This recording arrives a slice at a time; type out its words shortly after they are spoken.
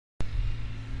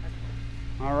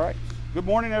All right. Good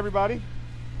morning, everybody.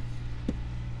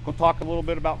 We'll talk a little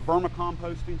bit about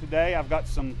vermicomposting today. I've got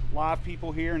some live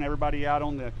people here and everybody out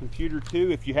on the computer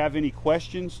too. If you have any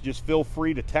questions, just feel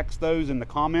free to text those in the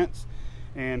comments.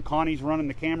 And Connie's running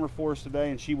the camera for us today,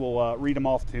 and she will read them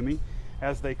off to me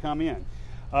as they come in.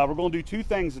 We're going to do two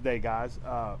things today, guys.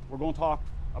 We're going to talk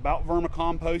about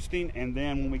vermicomposting, and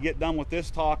then when we get done with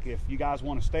this talk, if you guys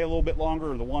want to stay a little bit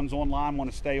longer or the ones online want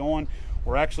to stay on,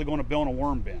 we're actually going to build a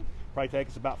worm bin. Probably take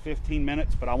us about 15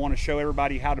 minutes, but I want to show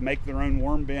everybody how to make their own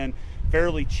worm bin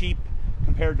fairly cheap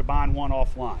compared to buying one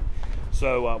offline.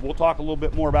 So we'll talk a little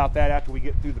bit more about that after we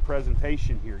get through the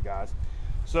presentation here, guys.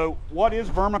 So what is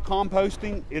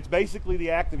vermicomposting? It's basically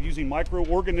the act of using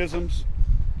microorganisms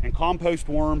and compost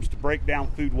worms to break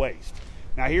down food waste.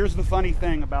 Now here's the funny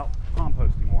thing about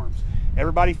composting worms.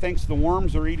 Everybody thinks the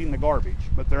worms are eating the garbage,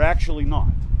 but they're actually not.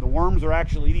 The worms are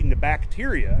actually eating the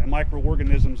bacteria and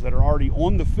microorganisms that are already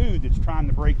on the food that's trying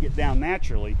to break it down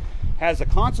naturally. As a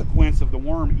consequence of the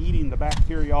worm eating the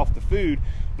bacteria off the food,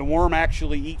 the worm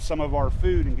actually eats some of our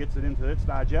food and gets it into its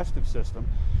digestive system.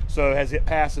 So as it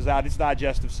passes out its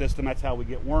digestive system, that's how we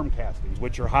get worm castings,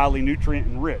 which are highly nutrient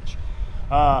enriched.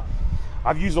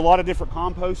 I've used a lot of different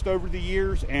compost over the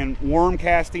years, and worm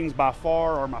castings by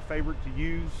far are my favorite to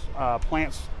use.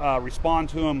 Plants respond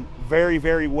to them very,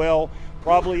 very well.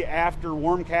 Probably after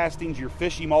worm castings, your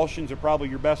fish emulsions are probably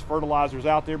your best fertilizers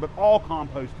out there, but all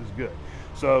compost is good.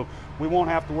 So we won't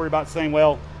have to worry about saying,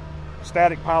 well,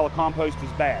 static pile of compost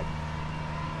is bad.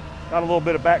 Got a little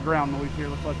bit of background noise here.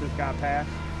 Let's let this guy pass.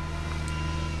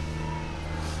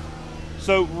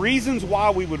 So reasons why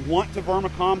we would want to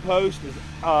vermicompost is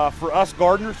for us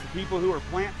gardeners, for people who are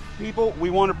plant people,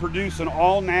 we want to produce an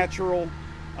all-natural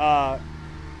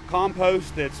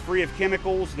compost that's free of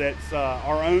chemicals, that's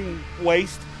our own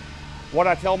waste. What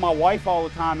I tell my wife all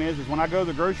the time is when I go to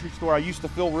the grocery store, I used to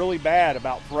feel really bad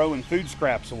about throwing food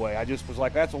scraps away. I just was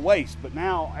like, that's a waste. But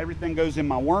now everything goes in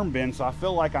my worm bin, so I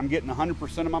feel like I'm getting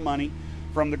 100% of my money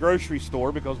from the grocery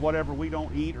store, because whatever we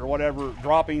don't eat or whatever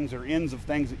droppings or ends of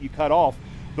things that you cut off,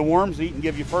 the worms eat and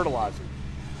give you fertilizer.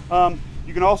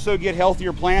 You can also get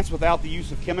healthier plants without the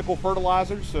use of chemical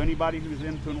fertilizers. So anybody who's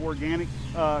into an organic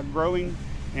growing,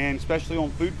 and especially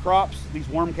on food crops, these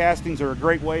worm castings are a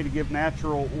great way to give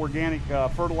natural organic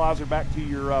fertilizer back to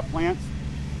your plants.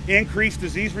 Increased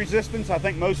disease resistance. I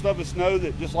think most of us know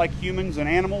that just like humans and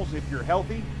animals, if you're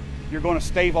healthy, you're going to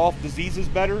stave off diseases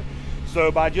better. So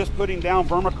by just putting down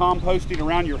vermicomposting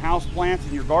around your house plants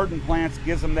and your garden plants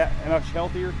gives them that much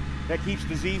healthier. That keeps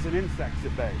disease and insects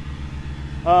at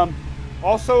bay.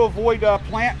 Also avoid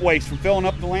plant waste from filling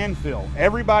up the landfill.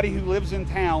 Everybody who lives in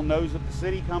town knows that the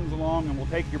city comes along and will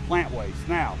take your plant waste.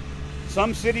 Now,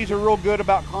 some cities are real good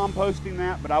about composting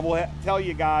that, but I will tell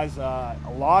you guys, a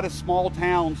lot of small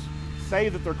towns say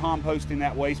that they're composting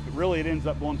that waste, but really it ends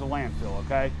up going to landfill,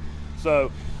 okay?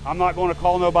 So I'm not going to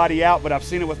call nobody out, but I've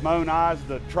seen it with my own eyes.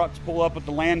 The trucks pull up at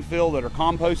the landfill that are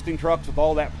composting trucks with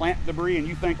all that plant debris, and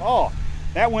you think, oh,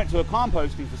 that went to a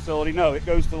composting facility. No, it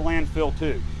goes to the landfill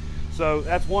too. So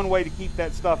that's one way to keep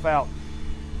that stuff out.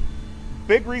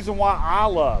 Big reason why I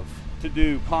love to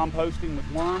do composting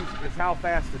with worms is how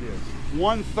fast it is.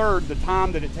 1/3 the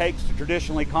time that it takes to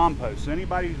traditionally compost. So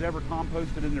anybody who's ever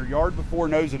composted in their yard before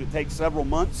knows that it takes several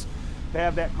months to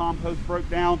have that compost broke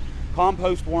down.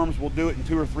 Compost worms will do it in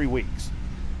 2 or 3 weeks.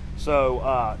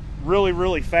 So really,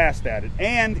 really fast at it.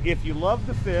 And if you love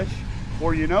to fish,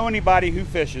 or you know anybody who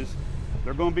fishes,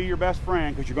 they're going to be your best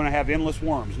friend, because you're going to have endless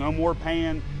worms. No more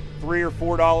paying $3 or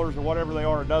 $4 or whatever they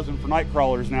are a dozen for night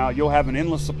crawlers now. You'll have an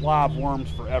endless supply of worms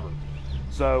forever.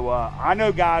 So I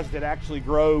know guys that actually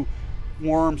grow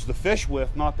worms to fish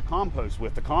with, not to compost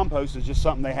with. The compost is just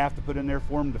something they have to put in there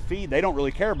for them to feed. They don't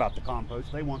really care about the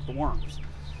compost. They want the worms.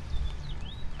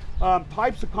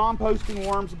 Types of composting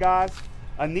worms, guys.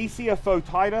 Anesia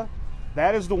fotida,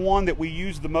 that is the one that we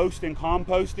use the most in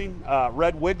composting.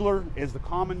 Red wiggler is the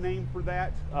common name for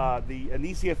that. The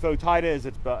Anesia fotida is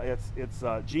its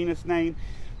genus name.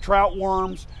 Trout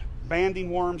worms,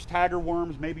 banding worms, tagger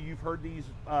worms, maybe you've heard these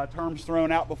terms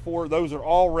thrown out before. Those are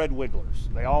all red wigglers.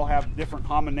 They all have different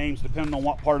common names depending on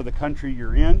what part of the country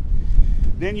you're in.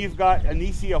 Then you've got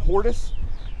Anesia hortus.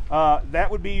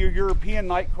 That would be your European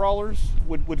night crawlers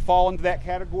would fall into that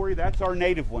category. That's our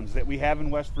native ones that we have in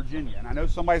West Virginia. And I know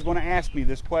somebody's going to ask me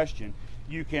this question.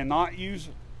 You cannot use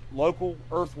local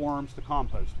earthworms to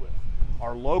compost with.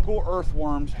 Our local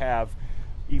earthworms have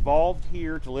evolved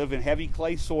here to live in heavy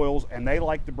clay soils, and they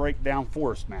like to break down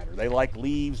forest matter. They like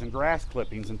leaves and grass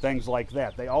clippings and things like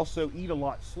that. They also eat a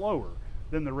lot slower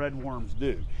than the red worms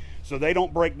do. So they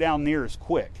don't break down near as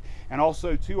quick. And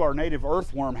also too, our native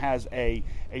earthworm has a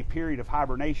period of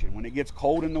hibernation. When it gets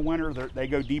cold in the winter, they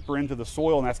go deeper into the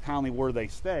soil, and that's kind of where they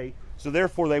stay. So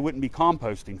therefore they wouldn't be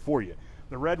composting for you.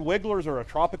 The red wigglers are a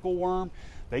tropical worm.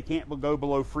 They can't go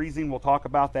below freezing. We'll talk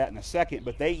about that in a second,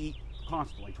 but they eat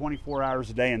constantly, 24 hours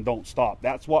a day, and don't stop.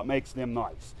 That's what makes them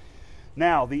nice.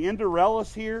 Now, the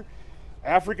Endurellis here,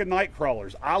 African night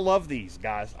crawlers. I love these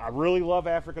guys. I really love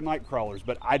African night crawlers,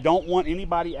 but I don't want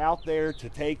anybody out there to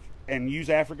take and use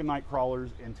African night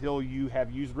crawlers until you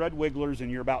have used red wigglers and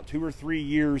you're about 2 or 3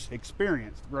 years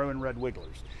experienced growing red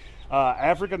wigglers.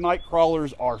 African night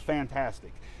crawlers are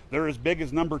fantastic. They're as big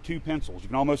as number 2 pencils. You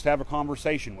can almost have a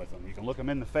conversation with them. You can look them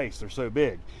in the face. They're so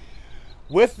big.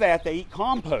 With that, they eat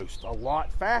compost a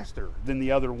lot faster than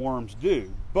the other worms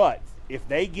do. But if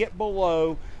they get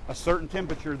below a certain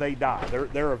temperature, they die.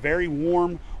 They're a very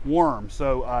warm worm.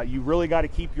 So you really got to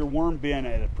keep your worm bin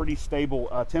at a pretty stable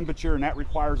temperature, and that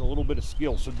requires a little bit of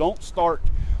skill. So don't start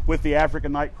with the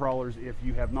African night crawlers if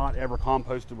you have not ever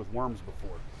composted with worms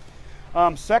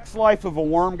before. Sex life of a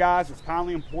worm, guys, is kind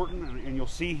of important, and you'll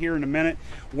see here in a minute.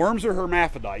 Worms are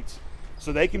hermaphrodites,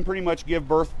 so they can pretty much give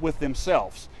birth with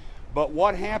themselves. But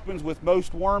what happens with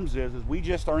most worms is we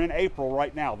just are in April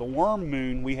right now. The worm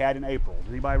moon we had in April.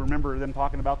 Does anybody remember them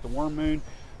talking about the worm moon?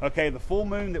 Okay, the full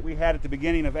moon that we had at the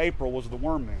beginning of April was the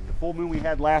worm moon. The full moon we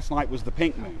had last night was the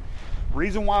pink moon.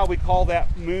 Reason why we call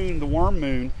that moon the worm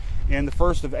moon in the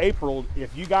 1st of April,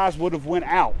 if you guys would have went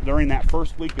out during that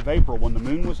first week of April when the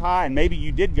moon was high, and maybe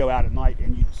you did go out at night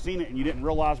and you'd seen it and you didn't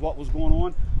realize what was going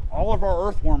on, all of our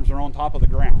earthworms are on top of the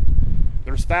ground.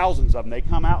 There's thousands of them. They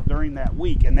come out during that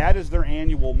week, and that is their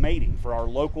annual mating for our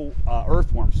local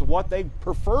earthworms. So what they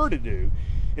prefer to do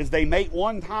is they mate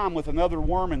one time with another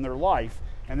worm in their life,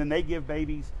 and then they give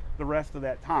babies the rest of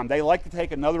that time. They like to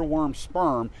take another worm's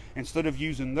sperm instead of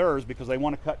using theirs because they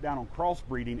want to cut down on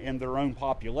crossbreeding in their own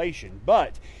population.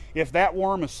 But if that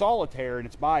worm is solitary and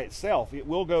it's by itself, it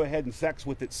will go ahead and sex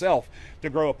with itself to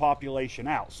grow a population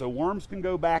out. So worms can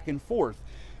go back and forth.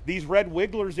 These red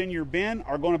wigglers in your bin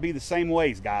are going to be the same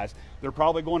ways, guys. They're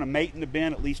probably going to mate in the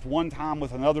bin at least one time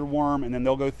with another worm, and then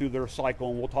they'll go through their cycle,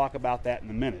 and we'll talk about that in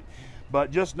a minute. But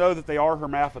just know that they are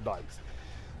hermaphrodites.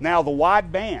 Now, the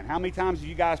wide band. How many times have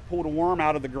you guys pulled a worm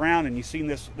out of the ground and you've seen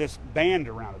this band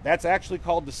around it? That's actually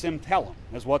called the symptellum,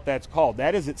 is what that's called.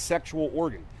 That is its sexual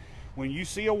organ. When you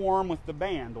see a worm with the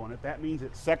band on it, that means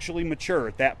it's sexually mature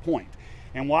at that point.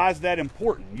 And why is that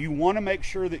important? You want to make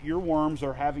sure that your worms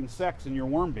are having sex in your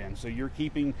worm bin, so you're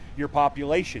keeping your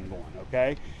population going,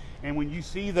 okay? And when you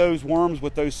see those worms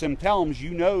with those symptellums, you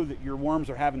know that your worms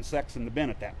are having sex in the bin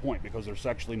at that point because they're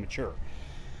sexually mature.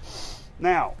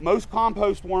 Now, most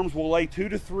compost worms will lay 2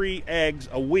 to 3 eggs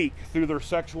a week through their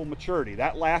sexual maturity.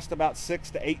 That lasts about 6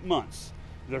 to 8 months,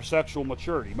 their sexual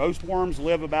maturity. Most worms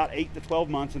live about 8 to 12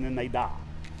 months and then they die.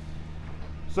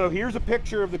 So here's a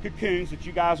picture of the cocoons that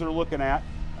you guys are looking at.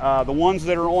 The ones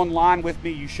that are online with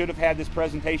me, you should have had this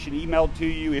presentation emailed to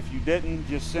you. If you didn't,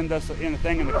 just send us a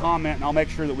thing in the comment and I'll make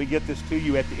sure that we get this to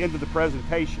you at the end of the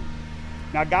presentation.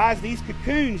 Now guys, these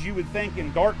cocoons you would think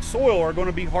in dark soil are going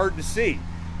to be hard to see.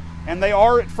 And they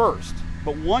are at first.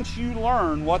 But once you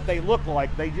learn what they look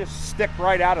like, they just stick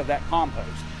right out of that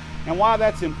compost. And why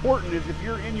that's important is if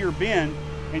you're in your bin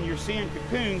and you're seeing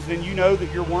cocoons, then you know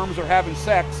that your worms are having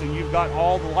sex and you've got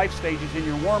all the life stages in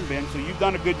your worm bin, so you've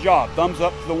done a good job. Thumbs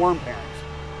up to the worm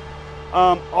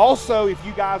parents. Also, if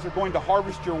you guys are going to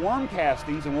harvest your worm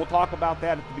castings, and we'll talk about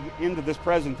that at the end of this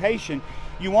presentation,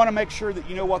 you want to make sure that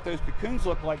you know what those cocoons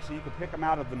look like so you can pick them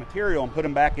out of the material and put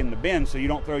them back in the bin so you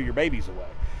don't throw your babies away.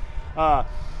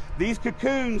 These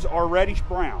cocoons are reddish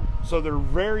brown, so they're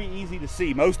very easy to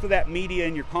see. Most of that media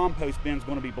in your compost bin is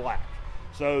going to be black.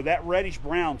 So that reddish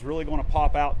brown is really going to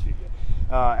pop out to you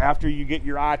after you get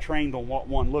your eye trained on what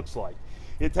one looks like.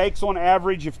 It takes on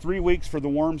average of 3 weeks for the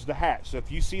worms to hatch. So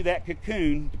if you see that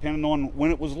cocoon, depending on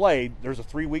when it was laid, there's a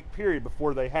 3-week period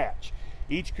before they hatch.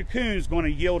 Each cocoon is going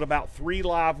to yield about 3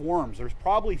 live worms. There's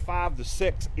probably 5 to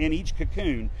 6 in each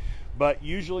cocoon, but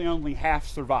usually only half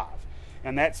survive,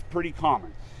 and that's pretty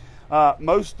common.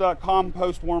 Most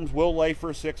compost worms will lay for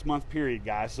a 6-month period,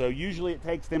 guys. So usually it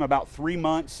takes them about 3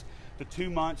 months to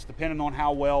 2 months, depending on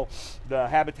how well the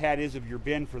habitat is of your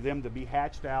bin, for them to be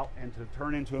hatched out and to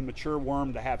turn into a mature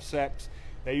worm to have sex.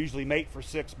 They usually mate for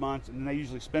 6 months, and then they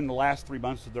usually spend the last 3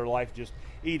 months of their life just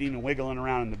eating and wiggling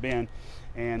around in the bin,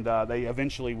 and they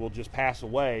eventually will just pass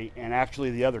away, and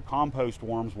actually the other compost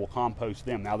worms will compost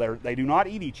them. Now they do not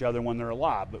eat each other when they're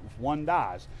alive, but if one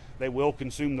dies, they will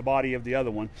consume the body of the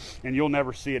other one, and you'll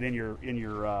never see it in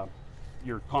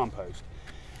your compost.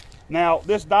 Now,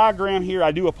 this diagram here,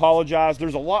 I do apologize.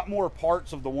 There's a lot more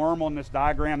parts of the worm on this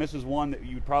diagram. This is one that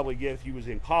you would probably get if you was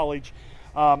in college.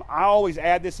 I always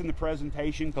add this in the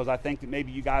presentation because I think that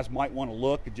maybe you guys might want to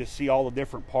look and just see all the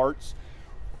different parts.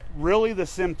 Really, the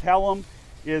symptellum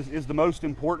is the most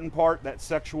important part, that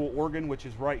sexual organ, which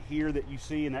is right here that you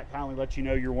see, and that kind of lets you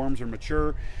know your worms are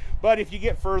mature. But if you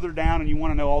get further down and you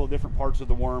want to know all the different parts of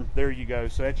the worm, there you go.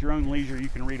 So at your own leisure, you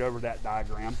can read over that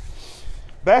diagram.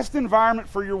 Best environment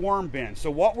for your worm bin.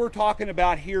 So what we're talking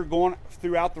about here going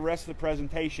throughout the rest of the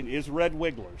presentation is red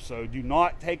wigglers. So do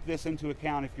not take this into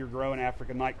account if you're growing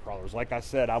African night crawlers. Like I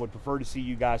said, I would prefer to see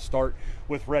you guys start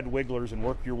with red wigglers and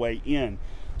work your way in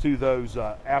to those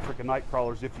African night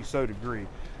crawlers if you so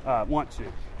want to.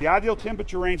 The ideal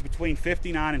temperature range between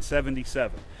 59 and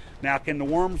 77. Now, can the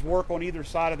worms work on either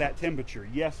side of that temperature?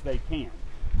 Yes, they can,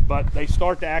 but they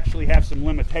start to actually have some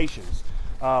limitations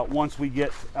once we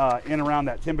get in around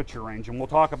that temperature range, and we'll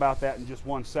talk about that in just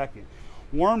one second.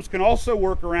 Worms can also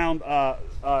work around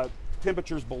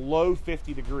temperatures below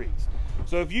 50 degrees.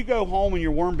 So if you go home and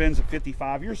your worm bin's at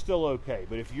 55, you're still okay.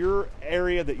 But if your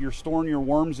area that you're storing your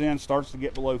worms in starts to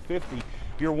get below 50,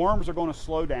 your worms are going to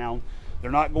slow down.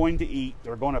 They're not going to eat.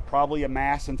 They're going to probably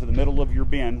amass into the middle of your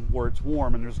bin where it's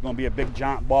warm, and there's going to be a big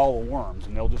giant ball of worms,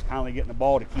 and they'll just kind of get in a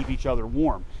ball to keep each other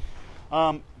warm.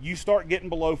 You start getting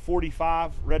below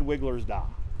 45, red wigglers die.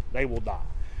 They will die.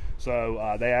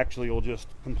 So they actually will just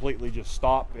completely just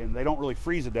stop, and they don't really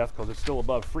freeze to death because it's still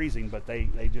above freezing, but they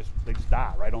just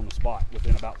die right on the spot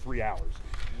within about 3 hours.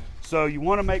 So you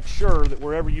want to make sure that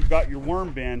wherever you've got your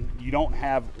worm bin, you don't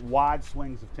have wide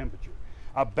swings of temperature.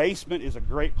 A basement is a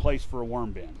great place for a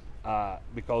worm bin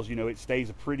because, you know, it stays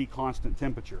a pretty constant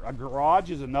temperature. A garage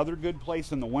is another good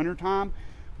place in the wintertime,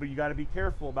 but you got to be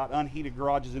careful about unheated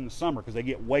garages in the summer because they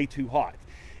get way too hot.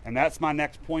 And that's my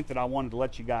next point that I wanted to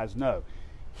let you guys know.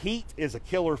 Heat is a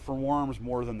killer for worms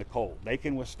more than the cold. They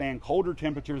can withstand colder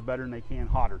temperatures better than they can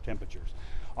hotter temperatures.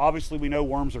 Obviously, we know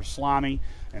worms are slimy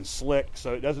and slick,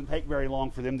 so it doesn't take very long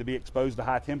for them to be exposed to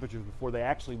high temperatures before they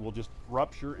actually will just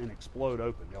rupture and explode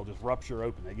open. They'll just rupture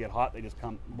open. They get hot, they just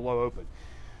blow open.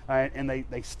 And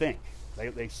they stink.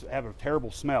 They have a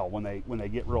terrible smell when they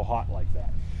get real hot like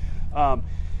that.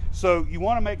 So you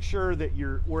want to make sure that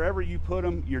wherever you put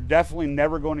them, you're definitely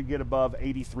never going to get above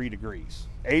 83 degrees.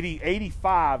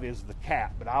 85 is the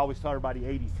cap, but I always tell everybody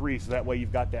 83, so that way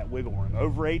you've got that wiggle room.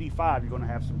 Over 85, you're going to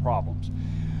have some problems.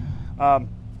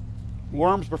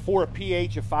 Worms before a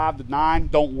pH of 5 to 9,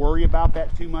 don't worry about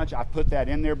that too much. I put that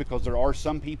in there because there are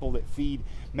some people that feed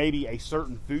maybe a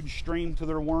certain food stream to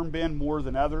their worm bin more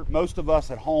than other. Most of us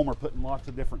at home are putting lots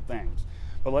of different things.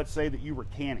 But let's say that you were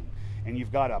canning and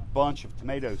you've got a bunch of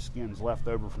tomato skins left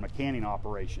over from a canning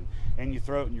operation and you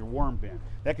throw it in your worm bin.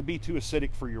 That could be too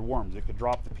acidic for your worms. It could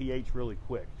drop the pH really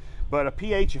quick. But a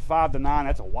pH of 5 to 9,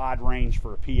 that's a wide range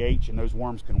for a pH, and those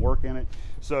worms can work in it.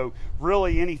 So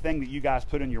really anything that you guys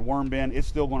put in your worm bin, it's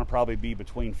still going to probably be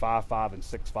between 5.5 and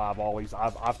 6.5 always.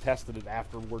 I've tested it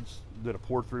afterwards, did a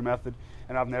pour through method,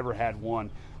 and I've never had one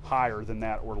higher than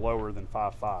that or lower than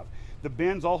 5.5. The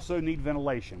bins also need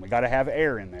ventilation. We got to have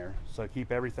air in there, so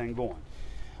keep everything going.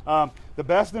 The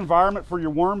best environment for your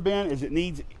worm bin is it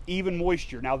needs even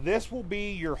moisture. Now this will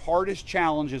be your hardest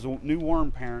challenge as a new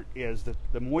worm parent, is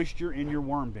the moisture in your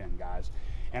worm bin, guys.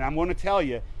 And I'm going to tell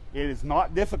you, it is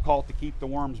not difficult to keep the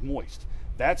worms moist.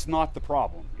 That's not the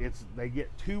problem. It's they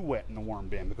get too wet in the worm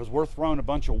bin because we're throwing a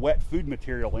bunch of wet food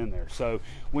material in there. So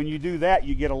when you do that,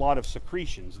 you get a lot of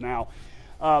secretions. Now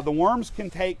the worms can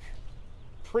take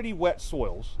pretty wet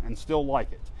soils and still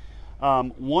like it.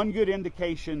 One good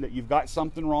indication that you've got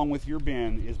something wrong with your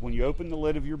bin is when you open the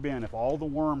lid of your bin, if all the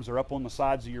worms are up on the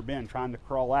sides of your bin trying to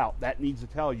crawl out, that needs to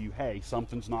tell you, hey,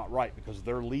 something's not right, because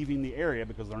they're leaving the area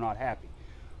because they're not happy.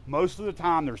 Most of the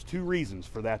time, there's 2 reasons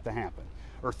for that to happen,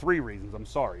 or 3 reasons, I'm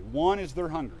sorry. One is they're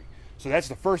hungry. So that's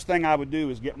the first thing I would do,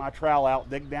 is get my trowel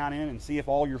out, dig down in, and see if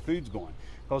all your food's going.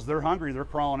 Because they're hungry, they're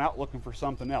crawling out looking for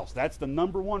something else. That's the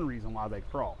 #1 reason why they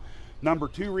crawl.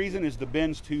 #2 reason is the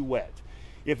bin's too wet.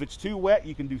 If it's too wet,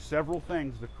 you can do several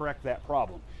things to correct that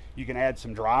problem. You can add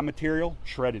some dry material,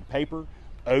 shredded paper,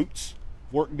 oats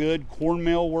work good,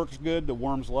 cornmeal works good. The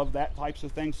worms love that types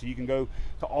of things. So you can go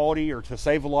to Aldi or to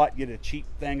Save-A-Lot, get a cheap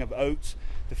thing of oats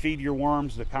to feed your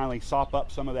worms to kind of sop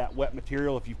up some of that wet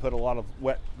material if you put a lot of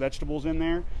wet vegetables in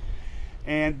there.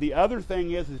 And the other thing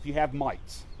is if you have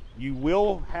mites. You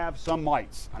will have some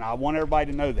mites, and I want everybody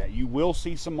to know that. You will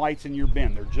see some mites in your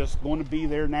bin. They're just going to be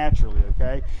there naturally,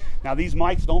 okay? Now, these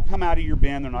mites don't come out of your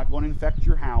bin. They're not going to infect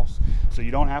your house, so you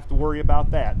don't have to worry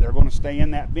about that. They're going to stay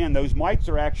in that bin. Those mites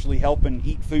are actually helping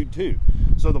eat food too.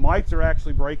 So the mites are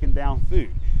actually breaking down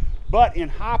food. But in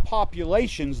high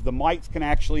populations, the mites can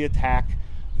actually attack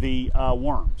the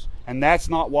worms, and that's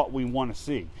not what we want to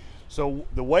see. So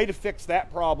the way to fix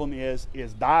that problem is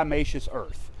diatomaceous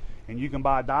earth. And you can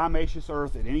buy diatomaceous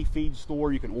earth at any feed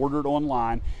store. You can order it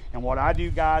online. And what I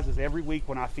do, guys, is every week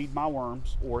when I feed my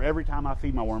worms, or every time I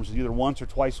feed my worms, either once or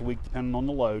twice a week, depending on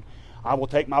the load, I will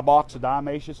take my box of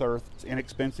diatomaceous earth, it's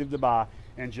inexpensive to buy,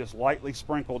 and just lightly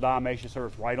sprinkle diatomaceous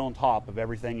earth right on top of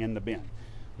everything in the bin.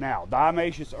 Now,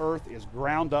 diatomaceous earth is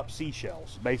ground up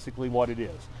seashells, basically what it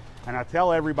is. And I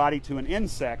tell everybody, to an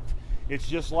insect, it's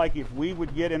just like if we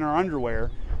would get in our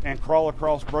underwear and crawl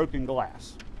across broken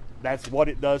glass. That's what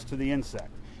it does to the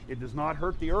insect. It does not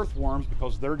hurt the earthworms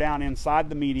because they're down inside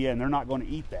the media and they're not going to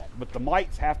eat that. But the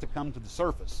mites have to come to the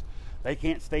surface. They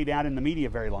can't stay down in the media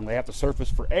very long. They have to surface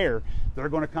for air. They're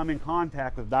going to come in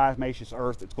contact with diatomaceous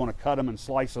earth. It's going to cut them and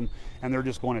slice them, and they're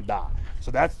just going to die. So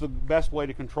that's the best way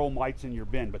to control mites in your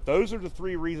bin. But those are the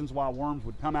 3 reasons why worms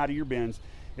would come out of your bins: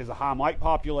 is a high mite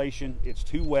population, it's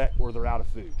too wet, or they're out of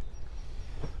food.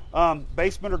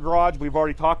 Basement or garage, we've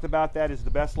already talked about that, is the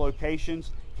best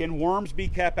locations. Can worms be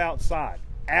kept outside?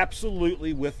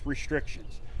 Absolutely, with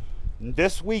restrictions.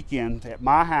 This weekend at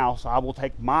my house, I will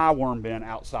take my worm bin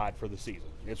outside for the season.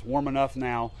 It's warm enough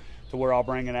now to where I'll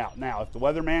bring it out. Now, if the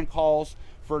weatherman calls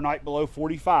for a night below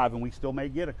 45, and we still may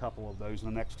get a couple of those in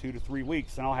the next 2 to 3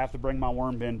 weeks, then I'll have to bring my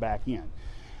worm bin back in.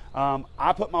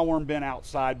 I put my worm bin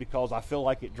outside because I feel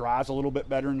like it dries a little bit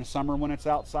better in the summer when it's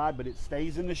outside, but it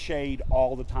stays in the shade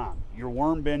all the time. Your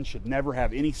worm bin should never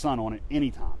have any sun on it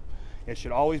anytime. It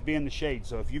should always be in the shade.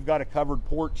 So if you've got a covered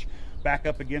porch back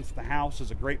up against the house,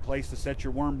 is a great place to set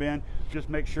your worm bin. Just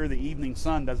make sure the evening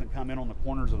sun doesn't come in on the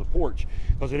corners of the porch,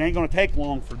 because it ain't going to take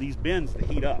long for these bins to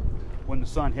heat up when the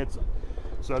sun hits them.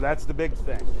 So that's the big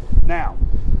thing. Now,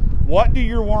 what do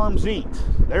your worms eat?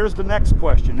 There's the next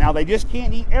question. Now, they just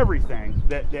can't eat everything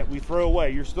that we throw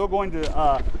away. You're still going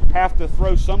to have to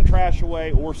throw some trash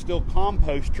away, or still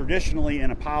compost traditionally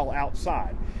in a pile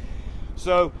outside.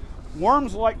 So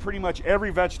worms like pretty much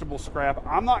every vegetable scrap.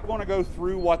 I'm not going to go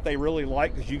through what they really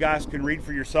like, because you guys can read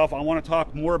for yourself. I want to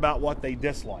talk more about what they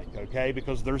dislike, okay?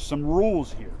 Because there's some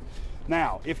rules here.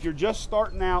 Now, if you're just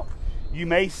starting out, you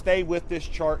may stay with this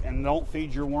chart and don't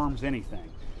feed your worms anything.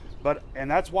 And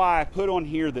that's why I put on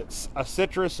here that a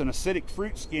citrus and acidic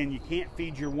fruit skin, you can't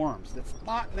feed your worms. That's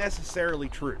not necessarily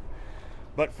true.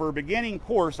 But for a beginning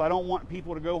course, I don't want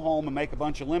people to go home and make a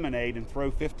bunch of lemonade and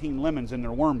throw 15 lemons in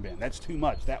their worm bin. That's too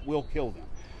much. That will kill them.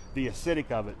 The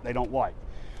acidic of it, they don't like.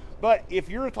 But if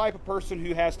you're a type of person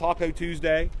who has Taco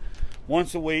Tuesday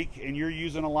once a week, and you're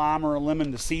using a lime or a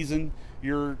lemon to season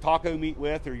your taco meat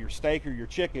with, or your steak or your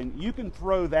chicken, you can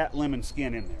throw that lemon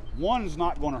skin in there. One is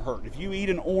not going to hurt. If you eat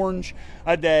an orange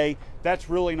a day, that's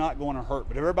really not going to hurt.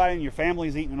 But if everybody in your family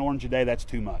is eating an orange a day, that's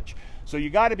too much. So you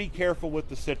got to be careful with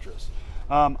the citrus.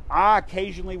 I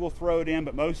occasionally will throw it in,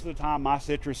 but most of the time my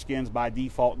citrus skins by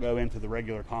default go into the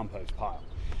regular compost pile.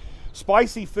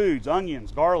 Spicy foods,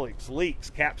 onions, garlics,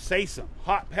 leeks, capsaicin,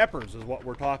 hot peppers is what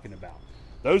we're talking about.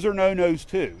 Those are no-nos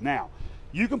too. Now,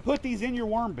 you can put these in your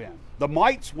worm bin. The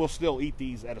mites will still eat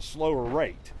these at a slower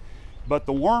rate, but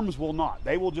the worms will not.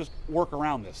 They will just work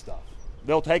around this stuff.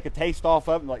 They'll take a taste off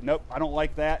of it, like, nope, I don't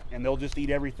like that, and they'll just eat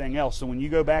everything else. So when you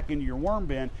go back into your worm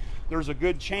bin, there's a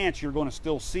good chance you're going to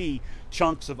still see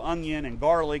chunks of onion and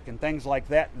garlic and things like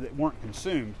that that weren't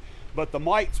consumed. But the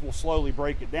mites will slowly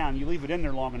break it down. You leave it in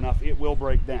there long enough, it will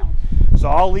break down. So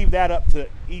I'll leave that up to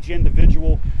each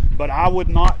individual, but I would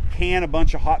not can a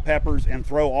bunch of hot peppers and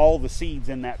throw all the seeds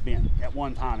in that bin at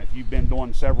one time. If you've been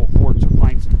doing several quarts or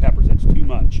pints of peppers, that's too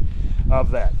much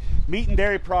of that. Meat and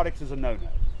dairy products is a no-no.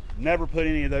 Never put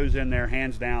any of those in there,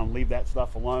 hands down. Leave that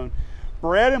stuff alone.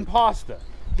 Bread and pasta.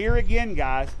 Here again,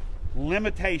 guys,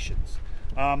 limitations.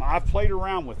 I've played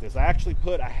around with this. I actually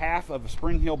put a half of a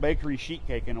Spring Hill Bakery sheet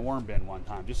cake in a worm bin one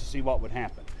time just to see what would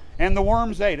happen. And the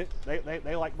worms ate it.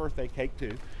 They like birthday cake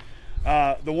too.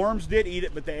 The worms did eat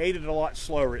it, but they ate it a lot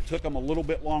slower. It took them a little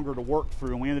bit longer to work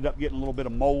through, and we ended up getting a little bit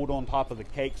of mold on top of the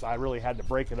cake, so I really had to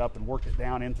break it up and work it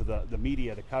down into the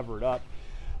media to cover it up.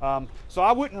 So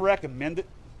I wouldn't recommend it,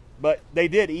 but they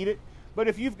did eat it. But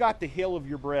if you've got the heel of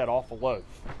your bread off a loaf,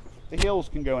 the hills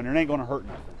can go in there. It ain't going to hurt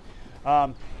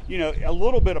nothing. You know, a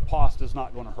little bit of pasta is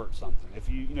not going to hurt something. If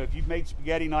you've made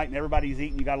spaghetti night and everybody's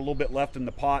eating, you got a little bit left in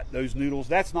the pot, those noodles,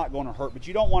 that's not going to hurt. But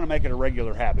you don't want to make it a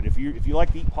regular habit. If you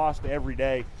like to eat pasta every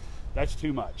day, that's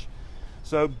too much.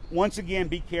 So once again,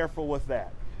 be careful with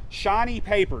that. Shiny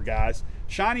paper, guys.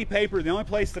 Shiny paper, the only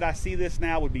place that I see this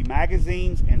now would be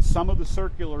magazines, and some of the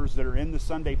circulars that are in the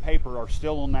Sunday paper are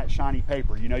still on that shiny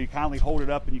paper. You know, you kindly hold it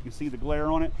up and you can see the glare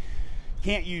on it.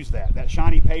 can't use that. That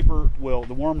shiny paper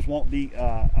the worms won't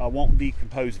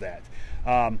decompose that.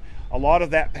 A lot of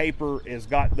that paper has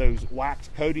got those wax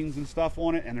coatings and stuff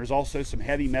on it, and there's also some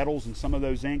heavy metals in some of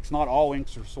those inks. Not all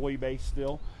inks are soy-based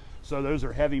still, so those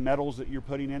are heavy metals that you're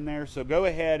putting in there. So go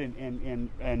ahead and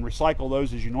recycle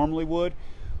those as you normally would.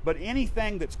 But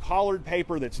anything that's collared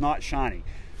paper that's not shiny,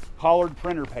 collared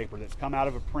printer paper that's come out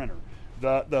of a printer,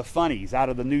 the funnies out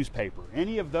of the newspaper,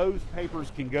 any of those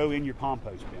papers can go in your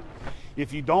compost bin.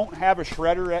 If you don't have a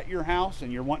shredder at your house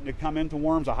and you're wanting to come into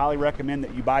worms, I highly recommend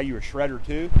that you buy you a shredder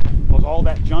too, because all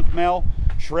that junk mail,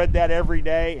 shred that every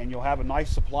day and you'll have a nice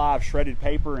supply of shredded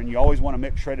paper. And you always want to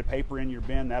mix shredded paper in your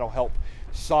bin. That'll help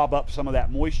sob up some of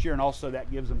that moisture, and also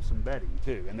that gives them some bedding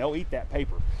too, and they'll eat that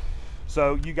paper.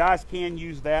 So you guys can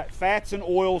use that. Fats and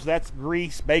oils, that's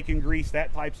grease, bacon grease,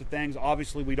 that types of things.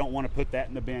 Obviously we don't want to put that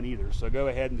in the bin either, so go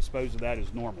ahead and dispose of that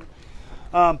as normal.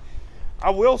 I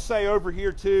will say over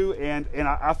here too, and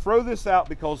I throw this out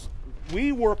because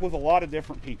we work with a lot of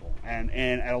different people, and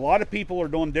a lot of people are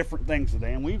doing different things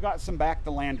today, and we've got some back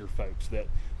to lander folks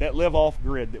that live off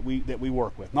grid that we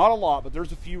work with. Not a lot, but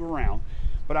there's a few around.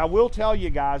 But I will tell you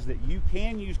guys that you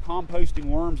can use composting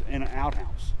worms in an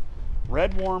outhouse.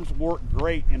 Red worms work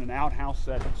great in an outhouse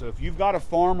setting. So if you've got a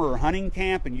farm or a hunting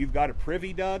camp and you've got a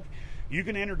privy dug, you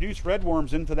can introduce red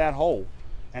worms into that hole,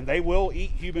 and they will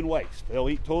eat human waste. They'll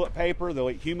eat toilet paper, they'll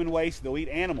eat human waste, they'll eat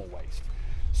animal waste.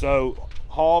 So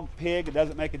hog, pig, it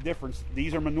doesn't make a difference.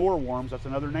 These are manure worms, that's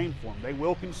another name for them. They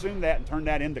will consume that and turn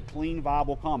that into clean,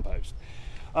 viable compost.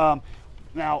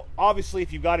 Now, obviously,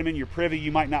 if you've got them in your privy,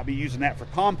 you might not be using that for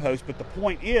compost, but the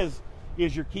point is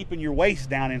you're keeping your waste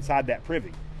down inside that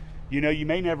privy. You know, you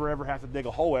may never ever have to dig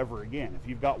a hole ever again. If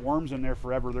you've got worms in there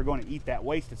forever, they're going to eat that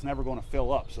waste. It's never going to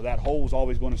fill up. So that hole is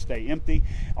always going to stay empty.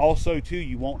 Also, too,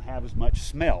 you won't have as much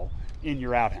smell in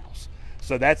your outhouse.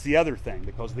 So that's the other thing,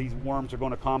 because these worms are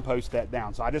going to compost that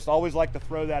down. So I just always like to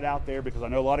throw that out there, because I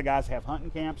know a lot of guys have hunting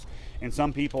camps, and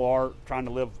some people are trying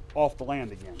to live off the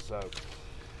land again. So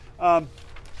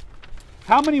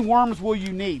how many worms will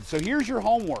you need? So here's your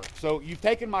homework. So you've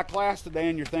taken my class today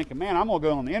and you're thinking, man, I'm gonna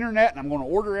go on the internet and I'm gonna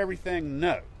order everything.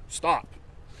 No, stop.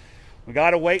 We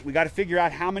gotta wait, we gotta figure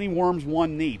out how many worms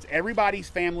one needs. Everybody's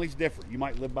family's different. You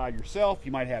might live by yourself,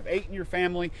 you might have 8 in your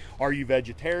family. Are you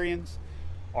vegetarians?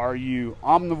 Are you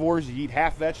omnivores? Do you eat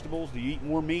half vegetables? Do you eat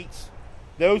more meats?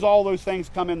 All those things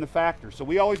come into factor. So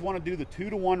we always wanna do the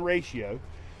 2-to-1 ratio.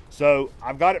 So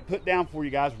I've got it put down for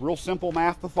you guys, real simple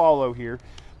math to follow here.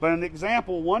 But an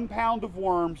example, 1 pound of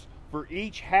worms for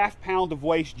each ½ pound of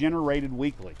waste generated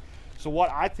weekly. So what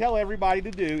I tell everybody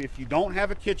to do, if you don't have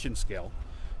a kitchen scale,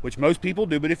 which most people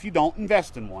do, but if you don't,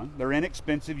 invest in one. They're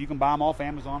inexpensive. You can buy them off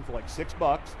Amazon for like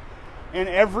 $6. And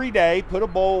every day, put a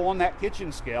bowl on that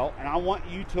kitchen scale, and I want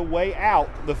you to weigh out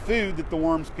the food that the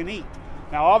worms can eat.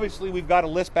 Now, obviously, we've got a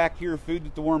list back here of food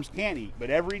that the worms can't eat, but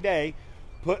every day,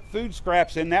 put food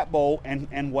scraps in that bowl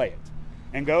and weigh it.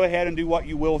 And go ahead and do what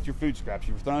you will with your food scraps. If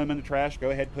you're throwing them in the trash,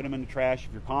 go ahead and put them in the trash.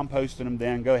 If you're composting them,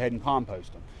 then go ahead and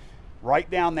compost them. Write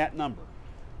down that number.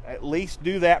 At least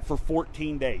do that for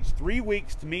 14 days. 3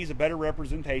 weeks to me is a better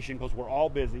representation, because we're all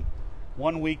busy.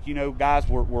 1 week, you know, guys,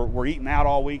 we're eating out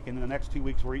all week, and then the next 2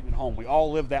 weeks we're eating at home. We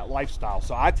all live that lifestyle.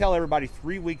 So I tell everybody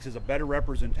 3 weeks is a better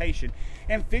representation,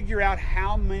 and figure out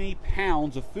how many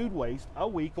pounds of food waste a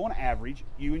week on average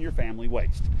you and your family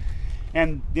waste.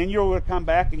 And then you're going to come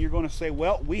back and you're going to say,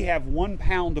 well, we have 1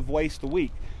 pound of waste a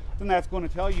week. Then that's going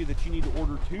to tell you that you need to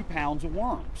order 2 pounds of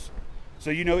worms. So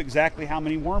you know exactly how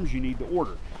many worms you need to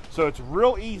order. So it's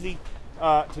real easy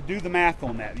to do the math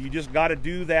on that. You just got to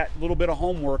do that little bit of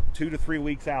homework 2 to 3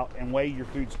 weeks out and weigh your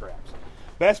food scraps.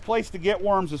 Best place to get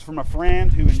worms is from a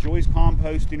friend who enjoys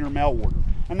composting or mail order.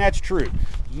 And that's true.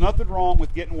 There's nothing wrong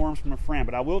with getting worms from a friend,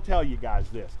 but I will tell you guys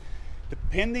this.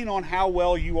 Depending on how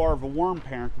well you are of a worm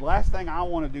parent, the last thing I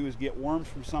want to do is get worms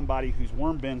from somebody whose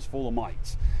worm bin's full of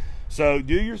mites. So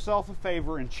do yourself a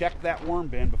favor and check that worm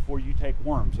bin before you take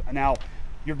worms. Now,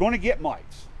 you're going to get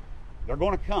mites. They're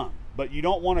going to come, but you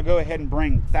don't want to go ahead and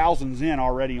bring thousands in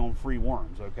already on free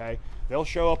worms, okay? They'll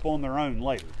show up on their own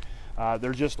later.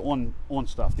 They're just on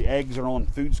stuff. The eggs are on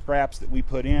food scraps that we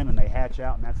put in, and they hatch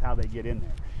out, and that's how they get in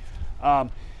there.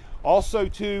 Also,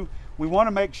 too, we want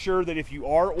to make sure that if you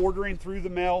are ordering through the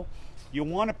mail, you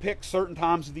want to pick certain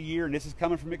times of the year, and this is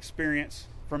coming from experience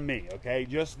from me, okay?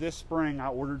 Just this spring, I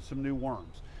ordered some new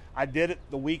worms. I did it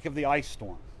the week of the ice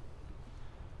storm.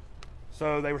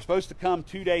 So they were supposed to come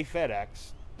 2-day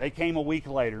FedEx. They came a week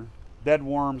later. Dead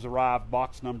worms arrived,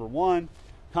 box number 1.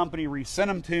 Company resent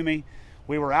them to me.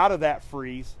 We were out of that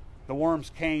freeze. the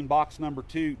worms came, box number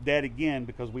 2, dead again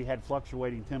because we had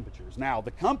fluctuating temperatures. Now,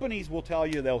 the companies will tell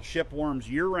you they'll ship worms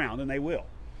year-round, and they will.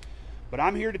 But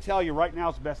I'm here to tell you right now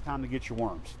is the best time to get your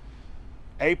worms.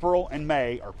 April and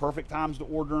May are perfect times to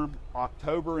order them.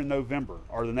 October and November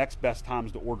are the next best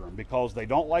times to order them because they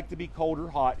don't like to be cold or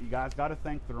hot. You guys got to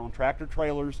think they're on tractor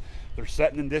trailers. They're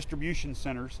sitting in distribution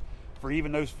centers for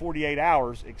even those 48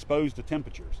 hours exposed to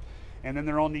temperatures. And then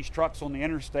they're on these trucks on the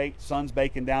interstate, sun's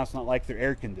baking down, it's not like they're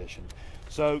air conditioned.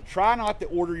 So try not to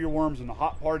order your worms in the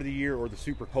hot part of the year or the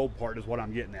super cold part is what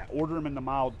I'm getting at. Order them in the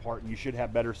mild part and you should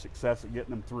have better success at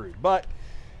getting them through. But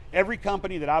every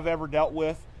company that I've ever dealt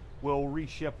with will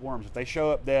reship worms. If they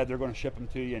show up dead, they're going to ship them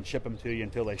to you and ship them to you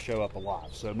until they show up alive.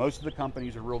 So most of the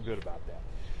companies are real good about that.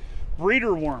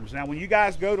 Breeder worms. Now when you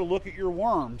guys go to look at your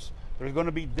worms, there's going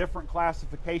to be different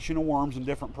classification of worms and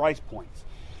different price points.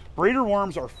 Breeder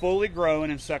worms are fully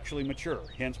grown and sexually mature,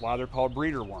 hence why they're called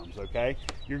breeder worms, okay?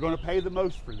 You're going to pay the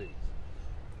most for these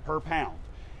per pound.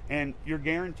 And you're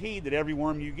guaranteed that every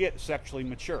worm you get is sexually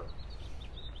mature.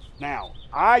 Now,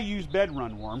 I use bed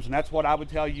run worms, and that's what I would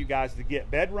tell you guys to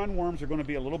get. Bed run worms are going to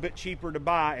be a little bit cheaper to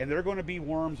buy, and they're going to be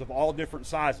worms of all different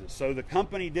sizes. So the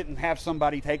company didn't have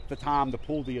somebody take the time to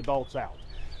pull the adults out.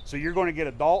 So you're going to get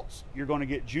adults, you're going to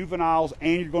get juveniles,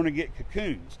 and you're going to get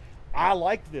cocoons. I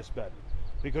like this better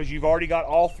because you've already got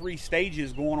all 3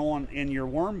 stages going on in your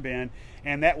worm bin,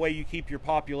 and that way you keep your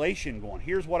population going.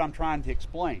 Here's what I'm trying to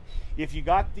explain. If you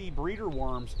got the breeder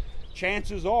worms,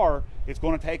 chances are it's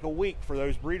going to take a week for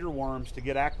those breeder worms to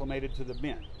get acclimated to the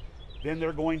bin. Then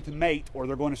they're going to mate, or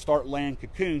they're going to start laying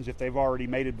cocoons if they've already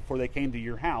mated before they came to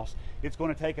your house. It's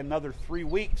going to take another 3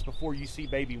 weeks before you see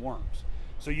baby worms.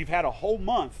 So you've had a whole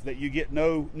month that you get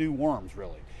no new worms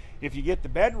really. If you get the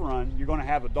bed run, you're going to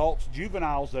have adults,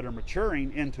 juveniles that are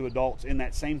maturing into adults in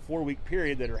that same 4-week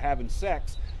period that are having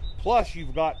sex. Plus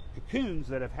you've got cocoons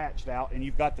that have hatched out, and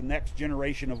you've got the next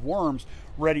generation of worms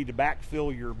ready to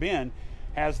backfill your bin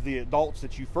as the adults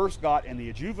that you first got and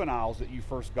the juveniles that you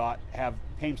first got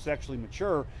became sexually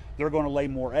mature. They're going to lay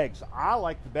more eggs. I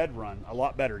like the bed run a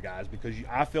lot better, guys, because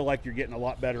I feel like you're getting a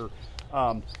lot better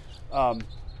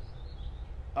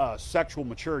sexual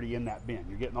maturity in that bin.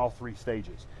 You're getting all 3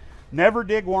 stages. Never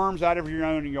dig worms out of your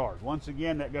own yard. Once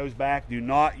again, that goes back, do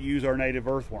not use our native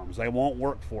earthworms. They won't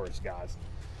work for us, guys.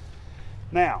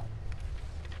 Now,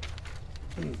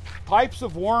 types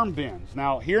of worm bins.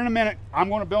 Now, here in a minute, I'm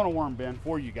going to build a worm bin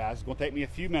for you guys. It's going to take me a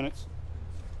few minutes.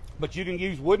 But you can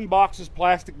use wooden boxes,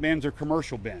 plastic bins, or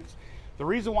commercial bins. The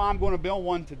reason why I'm going to build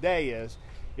one today is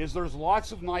there's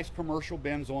lots of nice commercial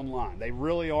bins online. They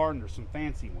really are, and there's some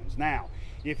fancy ones. Now,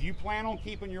 if you plan on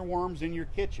keeping your worms in your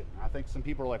kitchen, I think some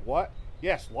people are like, what?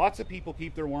 Yes, lots of people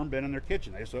keep their worm bin in their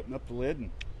kitchen. They just open up the lid and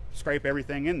scrape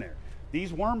everything in there.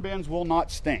 These worm bins will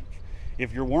not stink.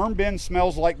 If your worm bin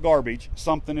smells like garbage,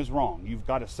 something is wrong. You've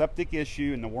got a septic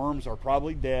issue and the worms are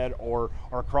probably dead or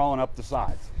are crawling up the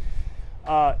sides.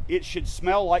 It should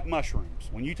smell like mushrooms.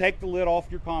 When you take the lid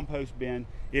off your compost bin,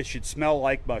 it should smell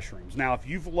like mushrooms. Now, if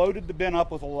you've loaded the bin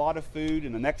up with a lot of food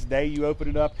and the next day you open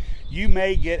it up, you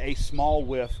may get a small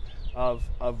whiff of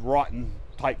rotten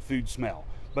type food smell.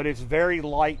 But it's very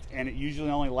light, and it usually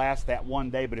only lasts that 1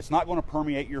 day, but it's not going to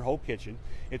permeate your whole kitchen.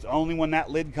 It's only when that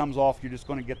lid comes off, you're just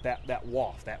going to get that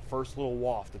waft, that first little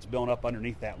waft that's built up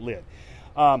underneath that lid.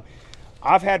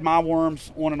 I've had my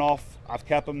worms on and off. I've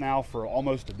kept them now for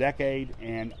almost a decade,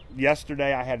 and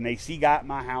yesterday I had an AC guy at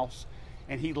my house,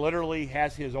 and he literally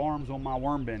has his arms on my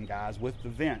worm bin, guys, with the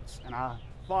vents, and I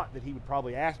thought that he would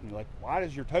probably ask me, like, why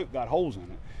does your tote got holes in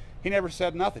it? He never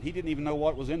said nothing. He didn't even know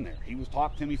what was in there. He was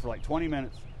talking to me for like 20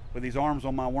 minutes with his arms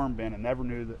on my worm bin and never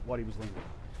knew what he was leaning on.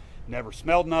 Never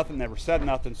smelled nothing, never said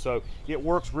nothing, so it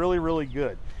works really, really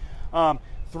good.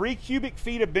 3 cubic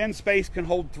feet of bin space can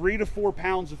hold 3 to 4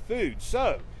 pounds of food.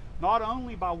 So not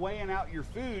only by weighing out your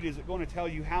food is it going to tell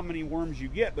you how many worms you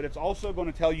get, but it's also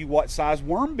going to tell you what size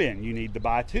worm bin you need to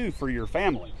buy too for your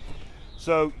family.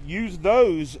 So use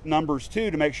those numbers too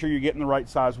to make sure you're getting the right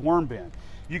size worm bin.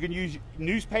 You can use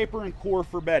newspaper and core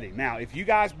for bedding. Now, if you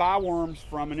guys buy worms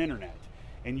from an internet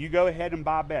and you go ahead and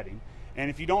buy bedding, and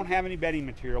if you don't have any bedding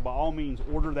material, by all means,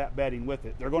 order that bedding with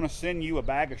it. They're going to send you a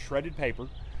bag of shredded paper,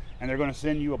 and they're going to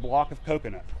send you a block of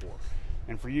coconut core.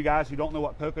 And for you guys who don't know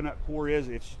what coconut core is,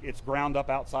 it's ground up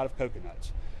outside of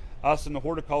coconuts. Us in the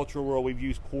horticultural world, we've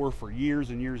used core for years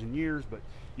and years and years, but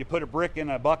you put a brick in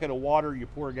a bucket of water, you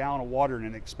pour a gallon of water, and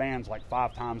it expands like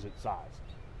 5 times its size.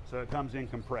 So it comes in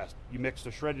compressed. You mix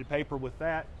the shredded paper with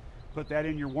that, put that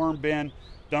in your worm bin,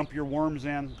 dump your worms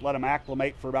in, let them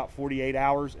acclimate for about 48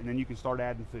 hours, and then you can start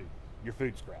adding food, your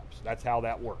food scraps. That's how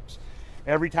that works.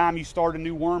 Every time you start a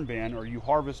new worm bin or you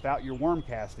harvest out your worm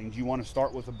castings, you want to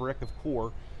start with a brick of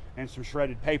core and some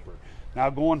shredded paper. Now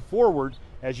going forward,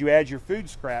 as you add your food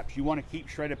scraps, you want to keep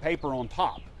shredded paper on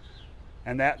top.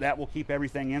 And that will keep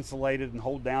everything insulated and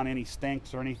hold down any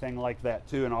stinks or anything like that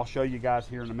too. And I'll show you guys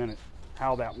here in a minute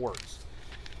how that works.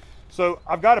 So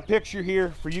I've got a picture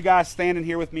here for you guys standing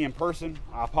here with me in person.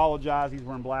 I apologize, these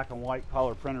were in black and white.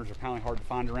 Color printers are kind of hard to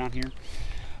find around here.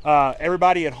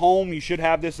 Everybody at home, you should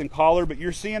have this in color, but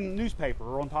you're seeing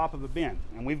newspaper on top of the bin.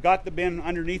 And we've got the bin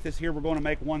underneath us here. We're going to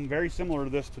make one very similar to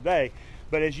this today.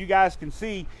 But as you guys can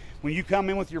see, when you come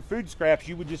in with your food scraps,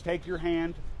 you would just take your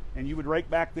hand and you would rake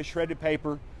back this shredded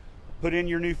paper, put in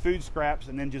your new food scraps,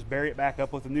 and then just bury it back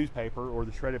up with the newspaper or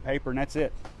the shredded paper, and that's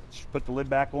it. Just put the lid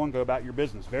back on, go about your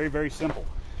business. Very, very simple.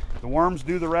 The worms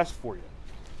do the rest for you.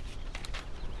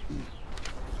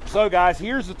 So guys,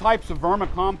 here's the types of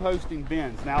vermicomposting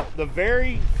bins. Now, the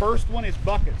very first one is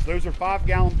buckets. Those are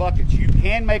 5-gallon buckets. You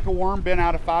can make a worm bin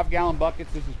out of 5-gallon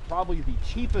buckets. This is probably the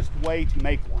cheapest way to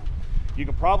make one. You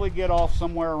could probably get off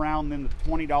somewhere around in the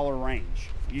 $20 range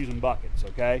using buckets,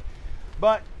 okay?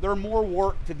 But they're more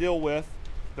work to deal with.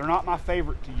 They're not my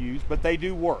favorite to use, but they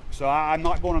do work. So I'm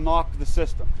not going to knock the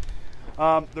system.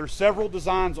 There's several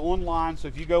designs online, so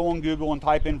if you go on Google and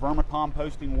type in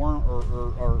vermicomposting worm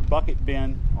or bucket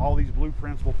bin, all these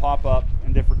blueprints will pop up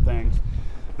and different things.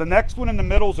 The next one in the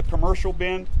middle is a commercial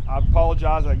bin. I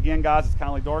apologize again, guys, it's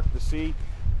kind of dark to see.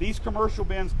 These commercial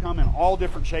bins come in all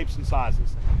different shapes and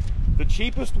sizes. The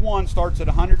cheapest one starts at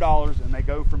 $100 and they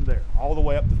go from there all the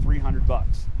way up to 300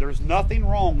 bucks. There's nothing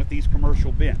wrong with these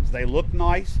commercial bins. They look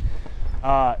nice.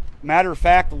 Matter of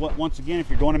fact, once again, if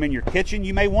you're doing them in your kitchen,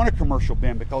 you may want a commercial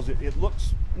bin because it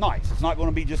looks nice. It's not going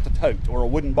to be just a tote or a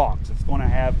wooden box. It's going to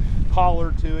have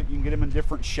collar to it. You can get them in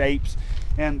different shapes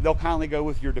and they'll kindly go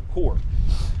with your decor.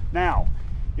 Now,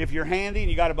 if you're handy and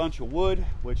you got a bunch of wood,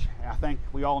 which I think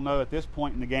we all know at this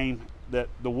point in the game that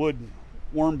the wood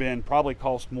worm bin probably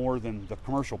costs more than the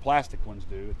commercial plastic ones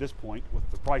do at this point with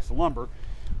the price of lumber.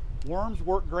 Worms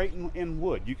work great in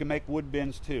wood. You can make wood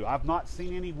bins too. I've not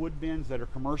seen any wood bins that are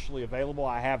commercially available.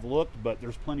 I have looked, but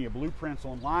there's plenty of blueprints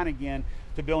online again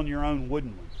to build your own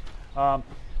wooden ones.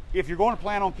 If you're going to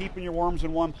plan on keeping your worms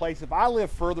in one place, if I live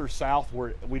further south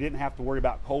where we didn't have to worry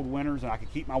about cold winters and I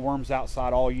could keep my worms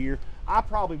outside all year, I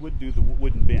probably would do the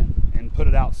wooden bin and put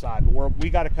it outside. But where we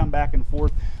got to come back and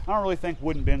forth, I don't really think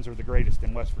wooden bins are the greatest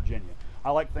in West Virginia.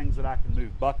 I like things that I can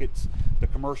move, buckets, the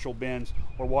commercial bins,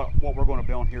 or what we're going to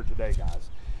build here today,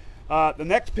 guys. The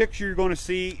next picture you're going to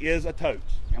see is a tote,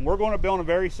 and we're going to build a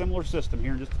very similar system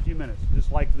here in just a few minutes,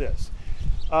 just like this.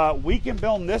 We can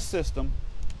build this system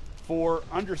for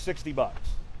under 60 bucks.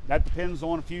 That depends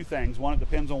on a few things. One, it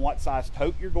depends on what size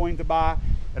tote you're going to buy.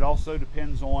 It also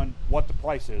depends on what the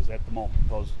price is at the moment,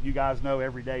 because you guys know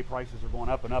every day prices are going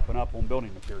up and up and up on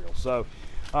building materials. So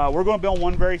we're going to build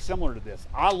one very similar to this.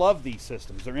 I love these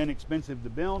systems. They're inexpensive to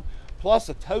build, plus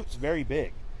a tote's very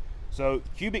big. So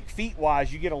cubic feet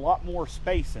wise, you get a lot more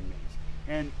space in these.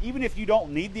 And even if you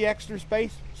don't need the extra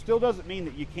space, still doesn't mean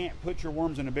that you can't put your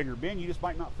worms in a bigger bin. You just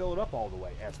might not fill it up all the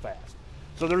way as fast.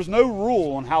 So there's no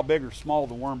rule on how big or small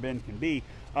the worm bin can be,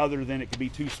 other than it could be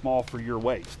too small for your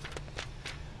waste.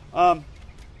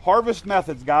 Harvest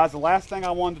methods, guys, the last thing I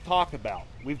wanted to talk about.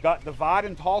 We've got divide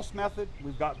and toss method,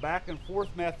 we've got back and forth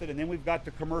method, and then we've got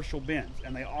the commercial bins,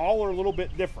 and they all are a little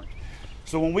bit different.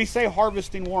 So when we say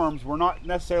harvesting worms, we're not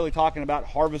necessarily talking about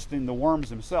harvesting the worms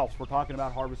themselves, we're talking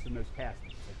about harvesting those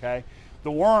castings, okay?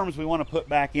 The worms we want to put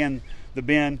back in the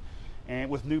bin and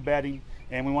with new bedding,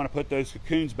 and we want to put those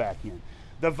cocoons back in.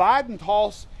 Divide and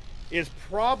toss is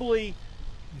probably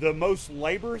the most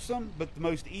laborsome, but the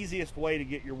most easiest way to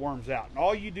get your worms out. And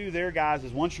all you do there, guys,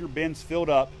 is once your bin's filled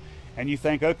up and you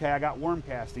think, okay, I got worm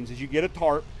castings, is you get a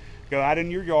tarp, go out in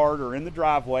your yard or in the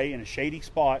driveway in a shady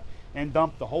spot and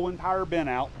dump the whole entire bin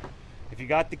out. If you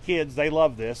got the kids, they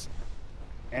love this.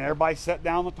 And everybody set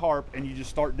down the tarp and you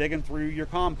just start digging through your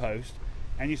compost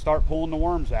and you start pulling the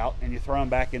worms out and you throw them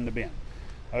back in the bin.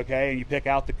 Okay, and you pick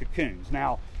out the cocoons.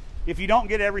 Now, if you don't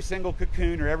get every single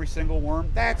cocoon or every single worm,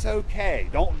 that's okay.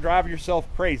 Don't drive yourself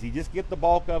crazy. Just get the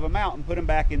bulk of them out and put them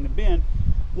back in the bin.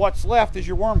 What's left is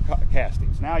your worm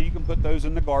castings. Now you can put those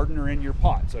in the garden or in your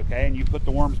pots, okay? And you put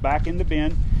the worms back in the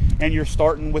bin, and you're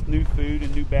starting with new food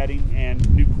and new bedding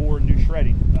and new core and new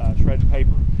shredded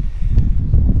paper.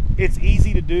 It's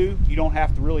easy to do. You don't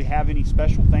have to really have any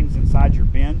special things inside your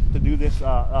bin to do this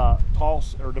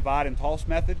toss or divide and toss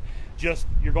method. Just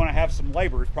you're going to have some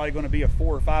labor. It's probably going to be a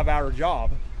 4 or 5 hour job,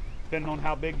 depending on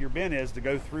how big your bin is, to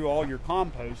go through all your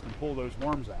compost and pull those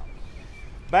worms out.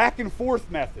 Back and forth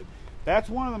method. That's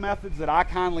one of the methods that I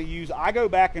kindly use. I go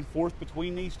back and forth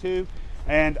between these two.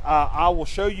 And I will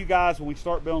show you guys when we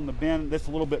start building the bin this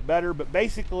a little bit better, but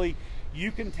basically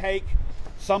you can take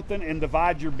something and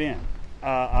divide your bin.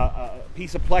 A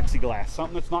piece of plexiglass,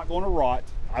 something that's not going to rot.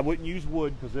 I wouldn't use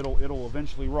wood because it'll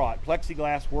eventually rot.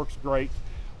 Plexiglass works great,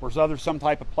 or some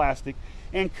type of plastic,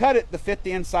 and cut it to fit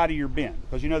the inside of your bin,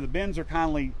 because you know the bins are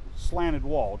kindly slanted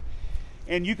walled.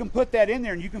 And you can put that in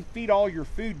there and you can feed all your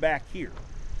food back here.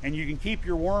 And you can keep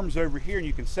your worms over here and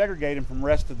you can segregate them from the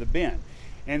rest of the bin.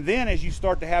 And then as you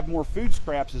start to have more food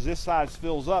scraps, as this size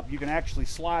fills up, you can actually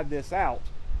slide this out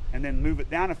and then move it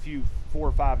down a few 4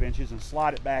 or 5 inches and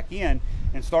slide it back in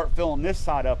and start filling this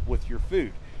side up with your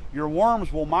food. Your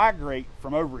worms will migrate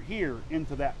from over here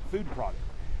into that food product.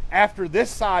 After this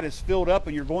side is filled up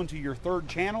and you're going to your 3rd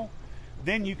channel,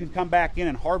 then you can come back in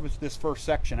and harvest this first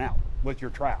section out with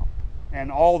your trowel. And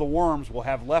all the worms will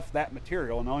have left that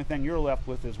material, and the only thing you're left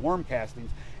with is worm castings,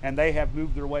 and they have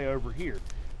moved their way over here.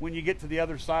 When you get to the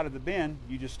other side of the bin,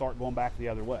 you just start going back the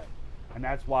other way. And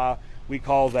that's why we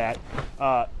call that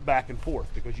back and forth,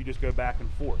 because you just go back and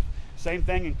forth. Same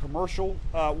thing in commercial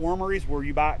wormeries where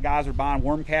guys are buying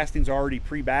worm castings already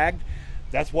pre-bagged.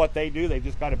 That's what they do. They've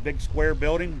just got a big square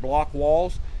building, block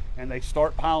walls, and they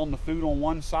start piling the food on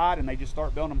one side, and they just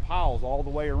start building piles all the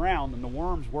way around, and the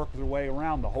worms work their way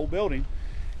around the whole building.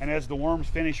 And as the worms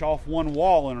finish off one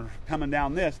wall and are coming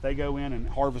down this, they go in and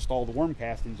harvest all the worm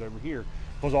castings over here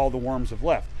because all the worms have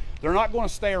left. They're not going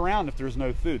to stay around if there's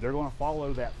no food. They're going to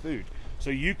follow that food. So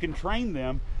you can train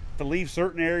them to leave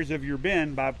certain areas of your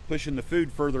bin by pushing the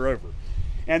food further over.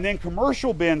 And then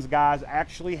commercial bins, guys,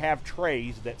 actually have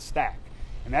trays that stack.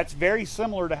 And that's very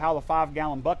similar to how the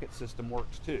 5-gallon bucket system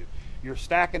works too. You're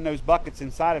stacking those buckets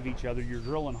inside of each other, you're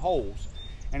drilling holes,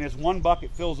 and as one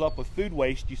bucket fills up with food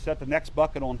waste, you set the next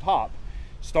bucket on top,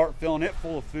 start filling it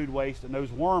full of food waste, and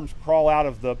those worms crawl out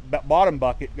of the bottom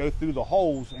bucket, go through the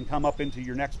holes, and come up into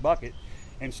your next bucket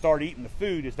and start eating the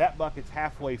food. As that bucket's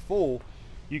halfway full,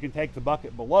 you can take the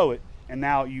bucket below it, and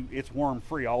now it's worm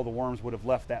free. All the worms would have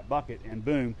left that bucket, and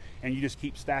boom, and you just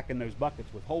keep stacking those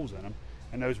buckets with holes in them,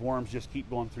 and those worms just keep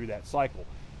going through that cycle.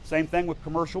 Same thing with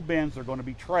commercial bins. They're going to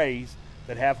be trays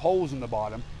that have holes in the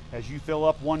bottom. As you fill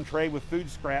up one tray with food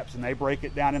scraps and they break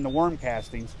it down into worm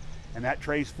castings, and that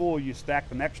tray's full, you stack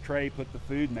the next tray, put the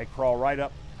food, and they crawl right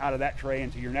up out of that tray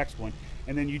into your next one,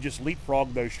 and then you just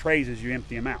leapfrog those trays as you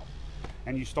empty them out,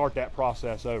 and you start that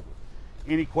process over.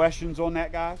 Any questions on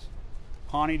that, guys?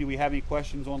 Connie, do we have any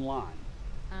questions online?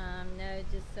 No,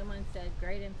 just someone said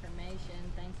great information.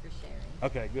 Thanks for sharing.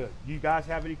 Okay, good. You guys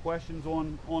have any questions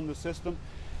on the system?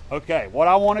 Okay, what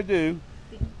I want to do.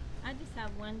 I just have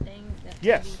one thing. That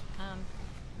yes.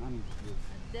 Maybe,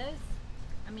 those,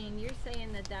 I mean, you're saying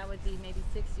that would be maybe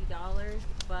 $60,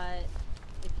 but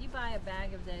if you buy a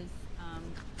bag of those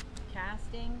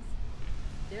castings,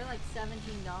 they're like $17.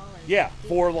 Yeah,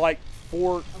 for like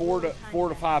four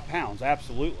to 5 pounds.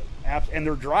 Absolutely. And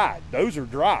they're dried. Those are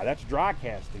dry. That's dry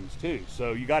castings too.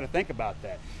 So you got to think about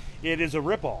that. It is a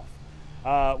ripoff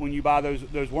when you buy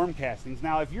those worm castings.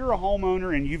 Now, if you're a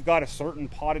homeowner and you've got a certain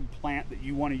potted plant that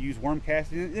you want to use worm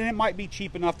castings, then it might be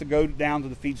cheap enough to go down to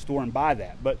the feed store and buy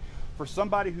that. But for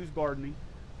somebody who's gardening,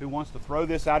 who wants to throw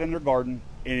this out in their garden,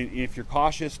 and if you're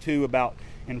cautious too about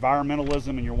environmentalism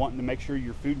and you're wanting to make sure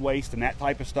your food waste and that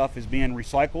type of stuff is being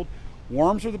recycled,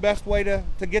 worms are the best way to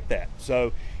get that.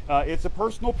 So it's a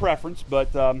personal preference, but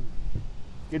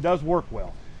it does work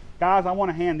well. Guys, I want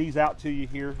to hand these out to you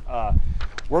here.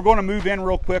 We're going to move in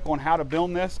real quick on how to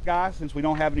build this, guys, since we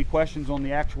don't have any questions on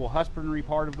the actual husbandry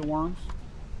part of the worms.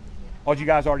 Oh, did you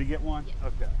guys already get one?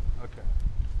 Yeah. Okay.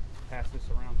 Pass this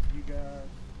around to you guys.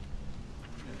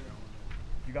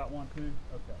 You got one too?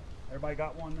 Okay. Everybody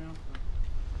got one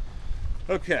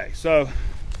now? Okay, so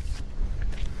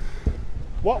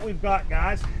what we've got,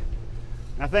 guys,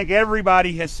 I think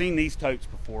everybody has seen these totes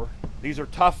before. These are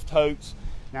tough totes.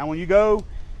 Now, when you go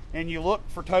and you look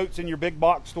for totes in your big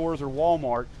box stores or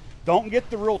Walmart, don't get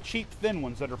the real cheap thin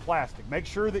ones that are plastic. Make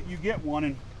sure that you get one.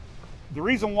 And the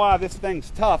reason why this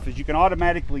thing's tough is you can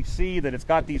automatically see that it's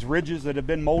got these ridges that have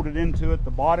been molded into it.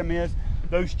 The bottom is.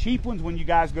 Those cheap ones, when you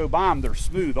guys go buy them, they're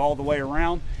smooth all the way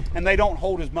around and they don't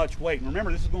hold as much weight. And remember,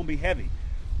 this is going to be heavy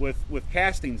with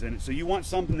castings in it, so you want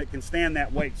something that can stand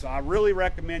that weight. So I really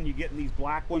recommend you getting these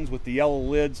black ones with the yellow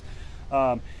lids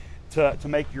to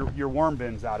make your worm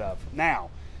bins out of. Now,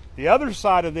 the other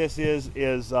side of this is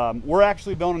we're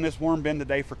actually building this worm bin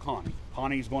today for Connie.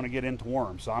 Connie's going to get into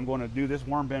worms, so I'm going to do this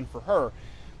worm bin for her.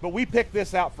 But we picked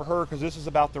this out for her because this is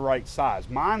about the right size.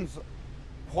 Mine's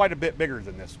quite a bit bigger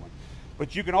than this one.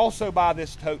 But you can also buy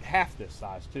this tote half this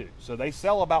size too. So they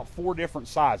sell about 4 different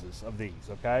sizes of these,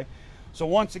 okay? So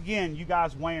once again, you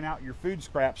guys weighing out your food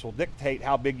scraps will dictate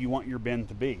how big you want your bin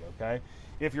to be, okay?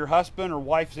 If your husband or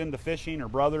wife's into fishing, or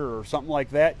brother or something like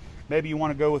that, maybe you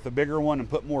want to go with a bigger one and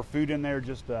put more food in there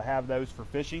just to have those for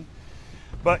fishing.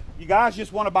 But you guys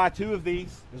just want to buy 2 of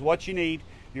these is what you need.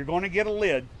 You're going to get a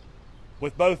lid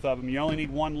with both of them. You only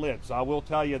need 1 lid. So I will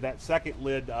tell you that second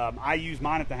lid, I use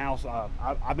mine at the house.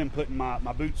 I've been putting my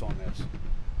boots on this.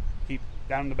 Keep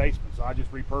down in the basement, so I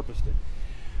just repurposed it.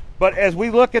 But as we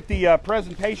look at the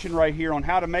presentation right here on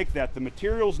how to make that, the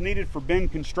materials needed for bin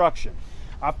construction,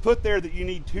 I've put there that you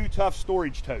need 2 tough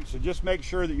storage totes. So just make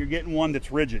sure that you're getting one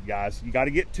that's rigid, guys. You got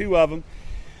to get 2 of them.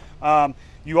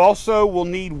 You also will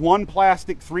need 1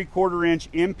 plastic 3/4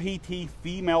 inch MPT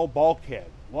female bulkhead.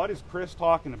 What is Chris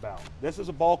talking about? This is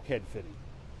a bulkhead fitting.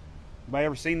 Anybody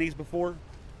ever seen these before?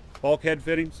 Bulkhead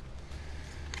fittings?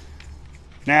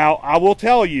 Now, I will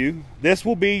tell you, this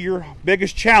will be your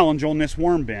biggest challenge on this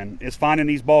worm bin, is finding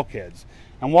these bulkheads.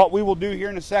 And what we will do here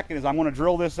in a second is I'm going to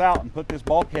drill this out and put this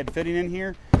bulkhead fitting in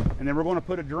here, and then we're going to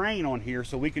put a drain on here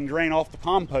so we can drain off the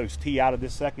compost tea out of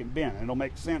this second bin. And it'll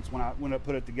make sense when I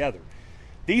put it together.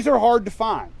 These are hard to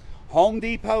find. Home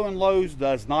Depot and Lowe's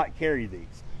does not carry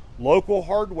these. Local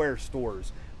hardware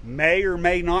stores may or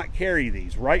may not carry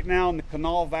these. Right now in the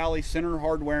Canal Valley Center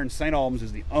Hardware in St. Albans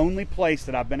is the only place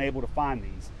that I've been able to find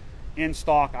these in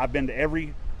stock. I've been to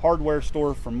every hardware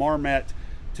store from Marmette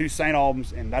to St.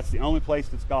 Albans, and that's the only place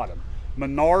that's got them.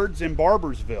 Menards in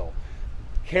Barbersville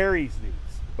carries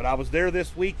these, but I was there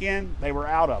this weekend, they were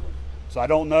out of them. So I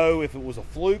don't know if it was a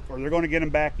fluke or they're going to get them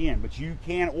back in, but you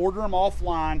can order them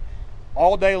offline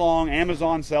all day long.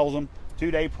 Amazon sells them,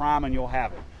 2-day Prime, and you'll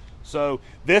have it. So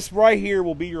this right here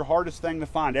will be your hardest thing to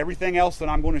find. Everything else that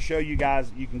I'm going to show you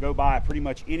guys, you can go buy it pretty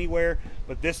much anywhere,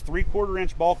 but this 3/4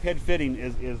 inch bulkhead fitting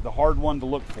is the hard one to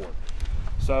look for.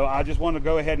 So I just want to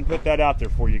go ahead and put that out there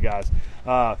for you guys.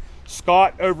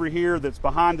 Scott over here that's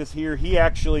behind us here, he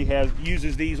actually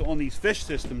uses these on these fish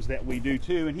systems that we do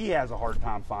too, and he has a hard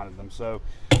time finding them. So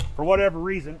for whatever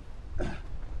reason,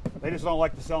 they just don't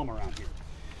like to sell them around here.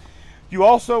 You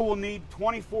also will need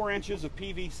 24 inches of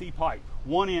PVC pipe,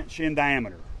 1 inch in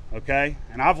diameter, okay?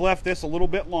 And I've left this a little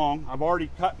bit long. I've already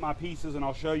cut my pieces, and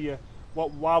I'll show you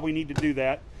why we need to do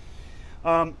that.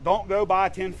 Don't go buy a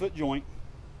 10-foot joint.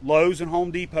 Lowe's and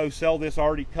Home Depot sell this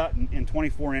already cut in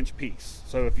 24 inch piece.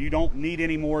 So if you don't need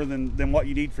any more than what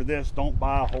you need for this, don't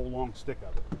buy a whole long stick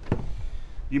of it.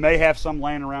 You may have some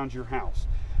laying around your house.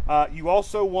 You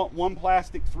also want 1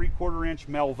 plastic 3/4 inch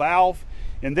male valve.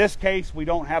 In this case, we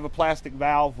don't have a plastic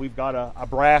valve. We've got a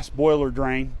brass boiler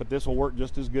drain, but this will work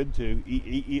just as good too.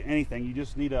 Anything, you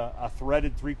just need a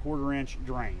threaded 3/4 inch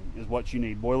drain is what you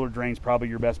need. Boiler drain's probably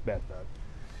your best bet though.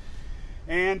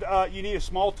 And you need a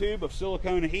small tube of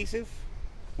silicone adhesive,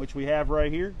 which we have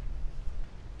right here.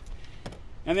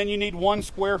 And then you need 1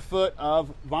 square foot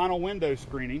of vinyl window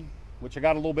screening, which I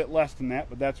got a little bit less than that,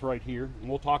 but that's right here. And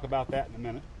we'll talk about that in a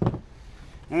minute.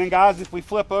 And then guys, if we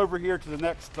flip over here to the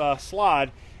next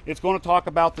slide, it's going to talk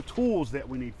about the tools that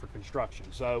we need for construction.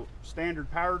 So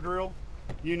standard power drill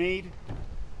you need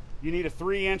a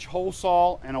 3-inch hole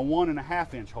saw and a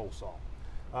 1.5 inch hole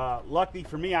saw. Luckily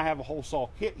for me, I have a hole saw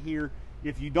kit here.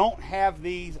 If you don't have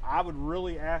these, I would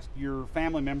really ask your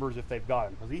family members if they've got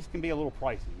them, because these can be a little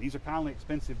pricey. These are kind of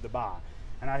expensive to buy.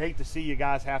 And I hate to see you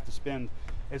guys have to spend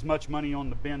as much money on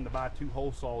the bin to buy 2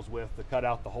 hole saws with to cut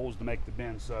out the holes to make the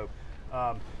bin. So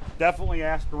definitely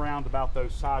ask around about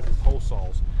those sizes hole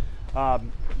saws.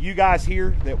 You guys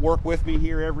here that work with me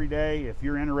here every day, if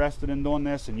you're interested in doing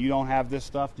this and you don't have this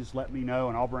stuff, just let me know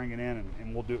and I'll bring it in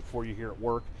and we'll do it for you here at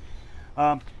work.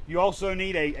 You also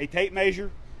need a tape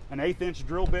measure, an 1/8 inch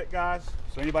drill bit, guys.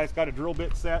 So anybody's got a drill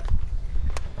bit set.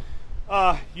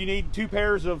 You need 2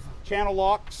 pairs of channel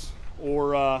locks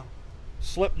or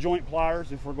slip joint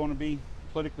pliers if we're going to be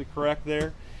politically correct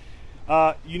there.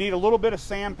 You need a little bit of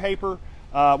sandpaper.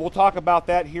 We'll talk about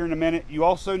that here in a minute. You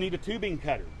also need a tubing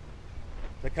cutter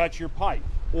to cut your pipe,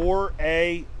 or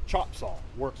a chop saw.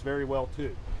 Works very well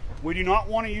too. We do not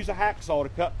want to use a hacksaw to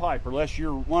cut pipe unless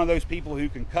you're one of those people who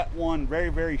can cut one very,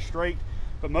 very straight.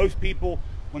 But most people,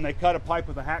 when they cut a pipe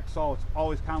with a hacksaw, it's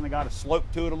always kind of got a slope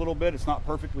to it a little bit. It's not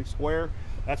perfectly square.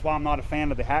 That's why I'm not a fan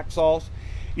of the hacksaws.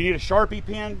 You need a Sharpie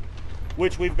pen,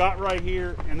 which we've got right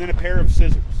here, and then a pair of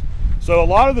scissors. So a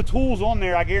lot of the tools on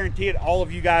there, I guarantee it, all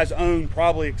of you guys own,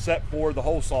 probably except for the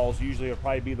hole saws. Usually will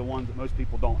probably be the ones that most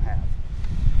people don't have.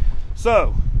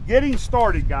 So getting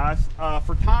started, guys,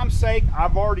 for time's sake,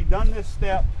 I've already done this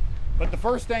step, but the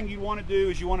first thing you want to do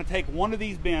is you want to take one of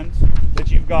these bins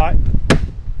that you've got,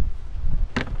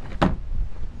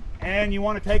 and you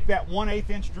want to take that 1/8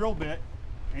 inch drill bit,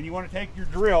 and you want to take your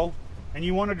drill and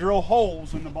you want to drill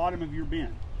holes in the bottom of your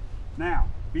bin. Now,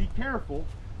 be careful,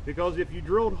 because if you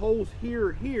drilled holes here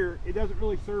or here, it doesn't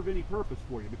really serve any purpose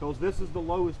for you, because this is the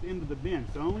lowest end of the bin.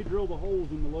 So only drill the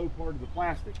holes in the low part of the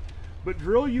plastic. But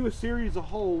drill you a series of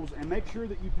holes, and make sure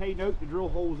that you pay note to drill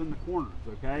holes in the corners,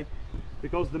 okay?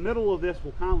 Because the middle of this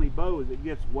will kindly bow as it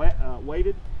gets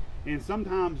weighted, and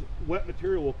sometimes wet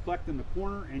material will collect in the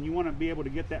corner, and you want to be able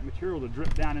to get that material to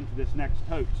drip down into this next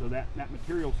tote so that that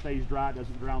material stays dry, it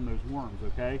doesn't drown those worms,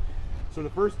 okay? So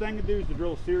the first thing to do is to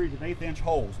drill a series of 1/8 inch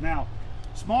holes. Now,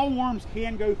 small worms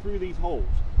can go through these holes,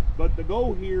 but the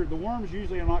goal here, the worms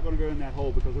usually are not going to go in that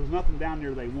hole because there's nothing down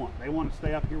there they want. They want to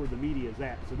stay up here where the media is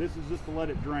at. So this is just to let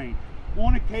it drain.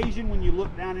 On occasion, when you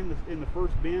look down in the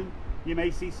first bin, you may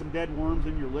see some dead worms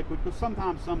in your liquid, because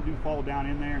sometimes some do fall down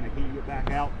in there and they can't get back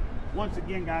out. Once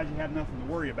again, guys, you have nothing to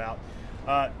worry about.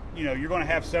 You know, you're going to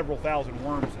have several thousand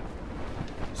worms in it.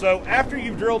 So after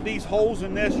you've drilled these holes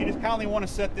in this, you just kindly want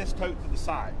to set this tote to the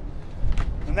side.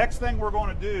 The next thing we're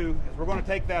going to do is we're going to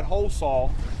take that hole saw,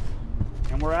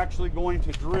 and we're actually going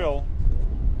to drill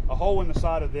a hole in the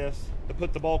side of this to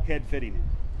put the bulkhead fitting in.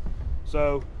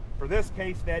 So for this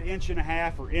case, that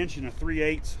 1.5 or 1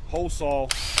 3/8 hole saw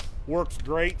works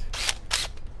great.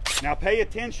 Now pay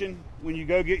attention when you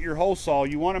go get your hole saw.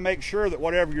 You want to make sure that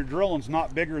whatever you're drilling is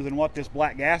not bigger than what this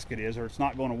black gasket is, or it's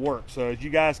not going to work. So as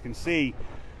you guys can see,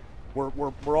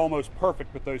 we're almost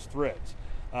perfect with those threads.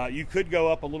 You could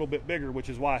go up a little bit bigger, which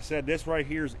is why I said this right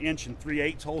here is 1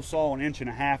 3/8 hole saw, and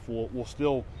 1.5 will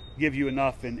still give you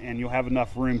enough, and you'll have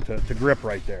enough room to grip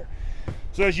right there.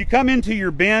 So as you come into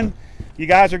your bin, you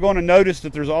guys are going to notice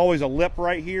that there's always a lip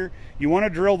right here. You want to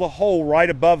drill the hole right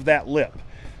above that lip.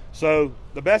 So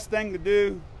the best thing to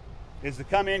do is to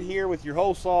come in here with your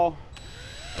hole saw,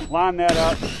 line that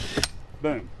up,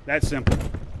 boom. That's simple.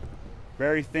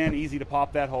 Very thin, easy to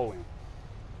pop that hole in.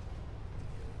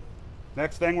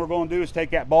 Next thing we're going to do is take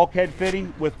that bulkhead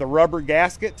fitting with the rubber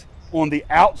gasket on the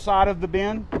outside of the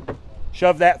bin,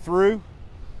 shove that through.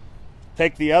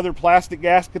 Take the other plastic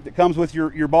gasket that comes with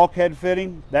your bulkhead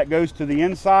fitting, that goes to the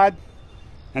inside.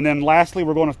 And then lastly,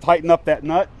 we're going to tighten up that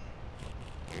nut.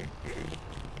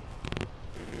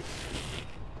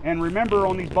 And remember,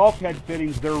 on these bulkhead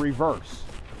fittings, they're reverse.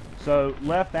 So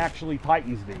left actually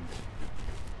tightens these.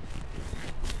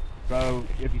 So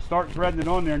if you start threading it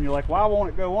on there and you're like, why won't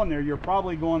it go on there? You're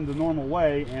probably going the normal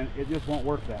way, and it just won't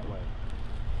work that way.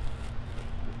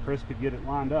 Chris could get it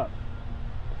lined up.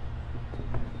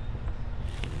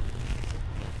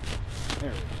 There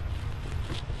it is.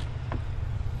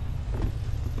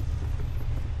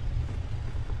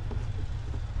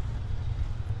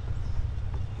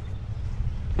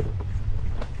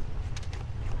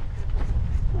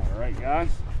 All right, guys.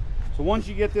 So once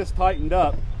you get this tightened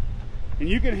up, and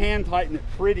you can hand tighten it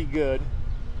pretty good,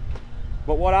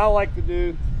 but what I like to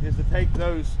do is to take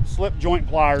those slip joint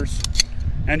pliers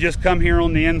and just come here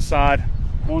on the inside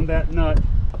on that nut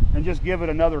and just give it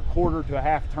another 1/4 to a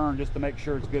 1/2 turn just to make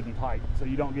sure it's good and tight, so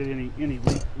you don't get any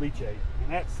leachate.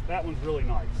 And that one's really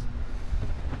nice.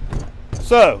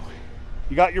 So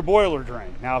you got your boiler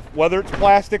drain. Now, whether it's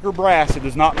plastic or brass, it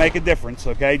does not make a difference,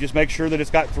 okay? Just make sure that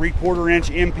it's got 3/4 inch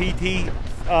MPT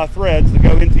threads that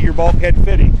go into your bulkhead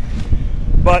fitting.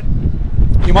 But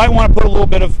you might want to put a little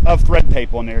bit of thread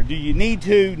tape on there. Do you need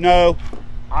to? No.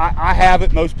 I have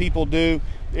it. Most people do.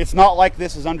 It's not like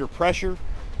this is under pressure,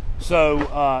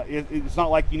 so it's not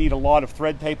like you need a lot of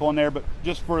thread tape on there, but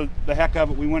just for the heck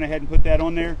of it, we went ahead and put that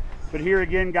on there. But here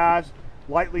again, guys,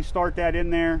 lightly start that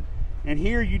in there. And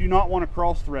here you do not want to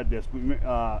cross thread this.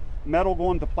 Metal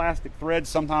going to plastic threads,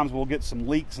 sometimes we'll get some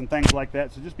leaks and things like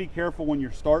that, so just be careful when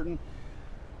you're starting.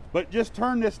 But just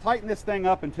tighten this thing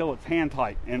up until it's hand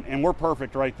tight, and we're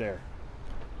perfect right there.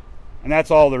 And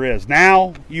that's all there is.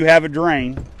 Now you have a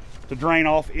drain to drain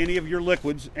off any of your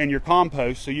liquids and your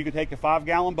compost. So you can take a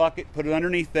 5-gallon bucket, put it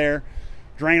underneath there,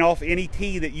 drain off any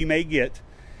tea that you may get,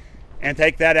 and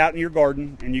take that out in your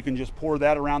garden, and you can just pour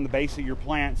that around the base of your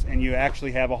plants, and you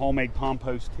actually have a homemade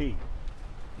compost tea.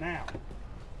 Now,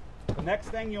 the next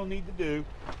thing you'll need to do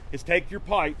is take your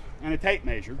pipe and a tape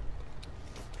measure,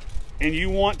 and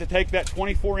you want to take that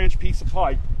 24-inch piece of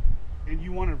pipe, and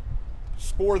you want to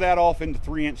score that off into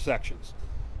 3-inch sections.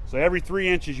 So every 3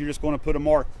 inches, you're just going to put a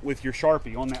mark with your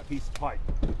Sharpie on that piece of pipe.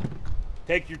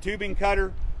 Take your tubing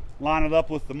cutter, line it up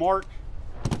with the mark,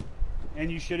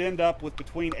 and you should end up with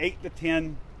between 8 to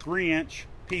 10 3-inch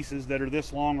pieces that are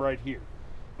this long right here.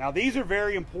 Now these are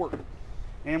very important.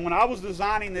 And when I was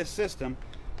designing this system,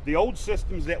 the old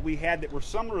systems that we had that were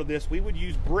similar to this, we would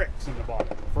use bricks in the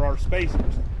bottom for our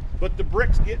spacers. But the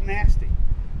bricks get nasty.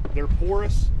 They're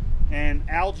porous, and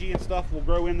algae and stuff will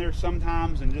grow in there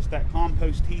sometimes, and just that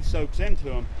compost tea soaks into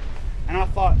them. And I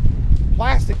thought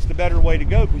plastic's the better way to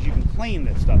go because you can clean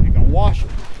this stuff, you can wash it.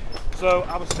 So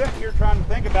I was sitting here trying to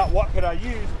think about what could I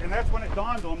use, and that's when it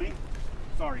dawned on me,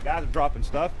 sorry guys, I'm dropping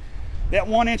stuff, that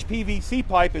 1-inch PVC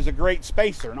pipe is a great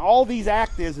spacer. And all these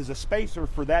act is a spacer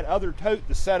for that other tote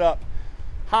to set up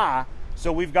high,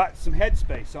 so we've got some head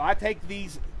space. So I take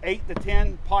these 8 to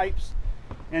 10 pipes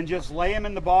and just lay them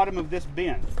in the bottom of this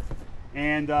bin.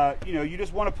 And you know, you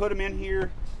just want to put them in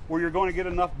here where you're going to get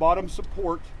enough bottom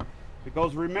support,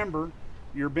 because remember,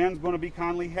 your bin's going to be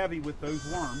kindly heavy with those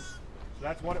worms. So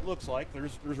that's what it looks like.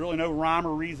 There's really no rhyme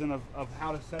or reason of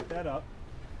how to set that up.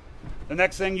 The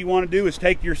next thing you want to do is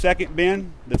take your second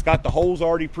bin that's got the holes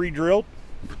already pre-drilled,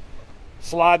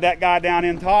 slide that guy down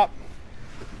in top,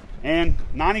 and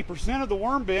 90% of the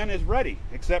worm bin is ready,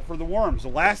 except for the worms. The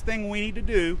last thing we need to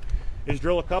do is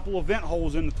drill a couple of vent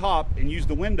holes in the top and use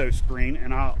the window screen,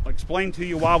 and I'll explain to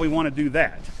you why we want to do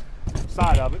that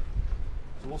side of it.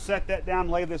 So we'll set that down,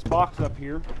 lay this box up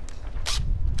here.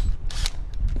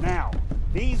 Now,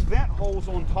 these vent holes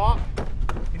on top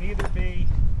can either be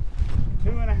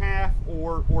 2.5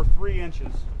 or 3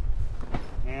 inches.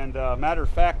 And matter of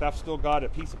fact, I've still got a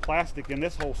piece of plastic in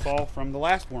this hole saw from the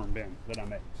last worm bin that I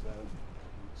made. So,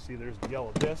 see, there's the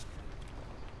yellow disc.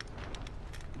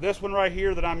 This one right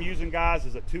here that I'm using, guys,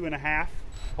 is a 2.5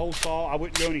 hole saw. I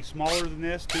wouldn't go any smaller than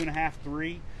this. 2.5,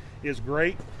 3 is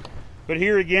great. But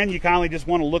here again, you kindly just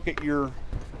want to look at your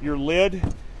lid.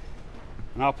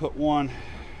 And I'll put one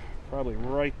probably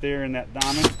right there in that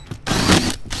diamond.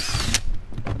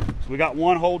 So we got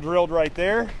one hole drilled right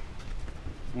there.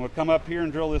 And we'll come up here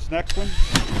and drill this next one.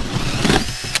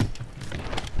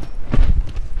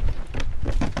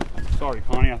 Sorry,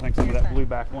 Connie, I think some of that blew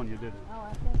back on you, didn't it? Oh,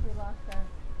 I think we lost our...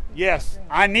 Yes,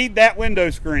 I need that window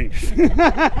screen.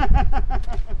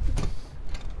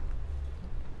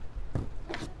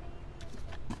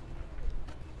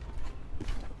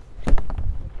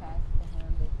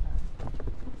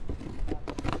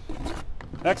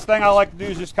 Next thing I like to do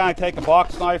is just kind of take a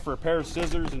box knife or a pair of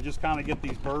scissors and just kind of get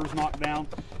these burrs knocked down.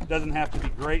 It doesn't have to be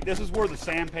great. This is where the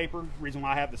sandpaper, reason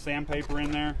why I have the sandpaper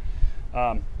in there.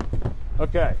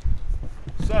 Okay,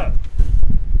 so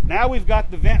now we've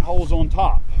got the vent holes on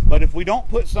top, but if we don't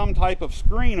put some type of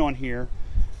screen on here,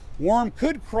 worm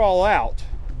could crawl out,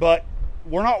 but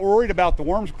we're not worried about the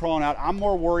worms crawling out. I'm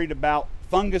more worried about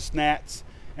fungus gnats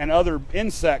and other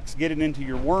insects getting into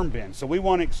your worm bin, so we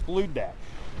want to exclude that.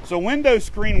 So window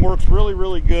screen works really,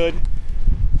 really good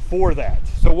for that.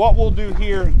 So what we'll do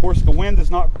here, of course the wind is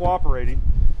not cooperating,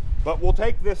 but we'll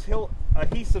take this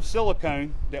adhesive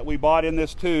silicone that we bought in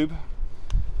this tube,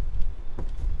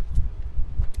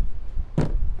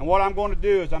 and what I'm going to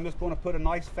do is I'm just going to put a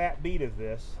nice fat bead of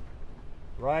this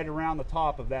right around the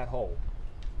top of that hole,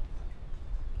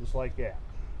 just like that.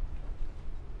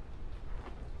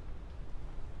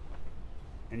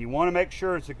 And you want to make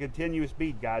sure it's a continuous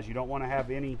bead, guys. You don't want to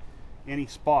have any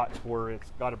spots where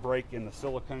it's got a break in the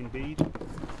silicone bead.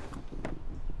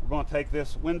 We're going to take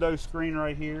this window screen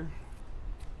right here,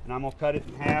 and I'm going to cut it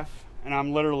in half, and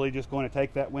I'm literally just going to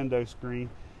take that window screen.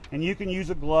 And you can use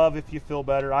a glove if you feel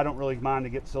better. I don't really mind to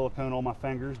get silicone on my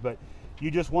fingers, but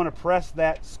you just want to press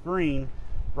that screen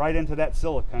right into that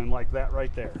silicone like that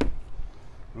right there.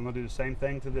 I'm going to do the same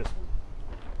thing to this one.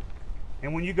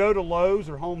 And when you go to Lowe's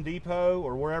or Home Depot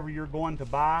or wherever you're going to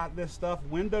buy this stuff,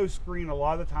 window screen a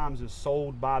lot of the times is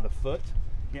sold by the foot.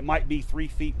 It might be 3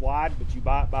 feet wide, but you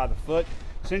buy it by the foot.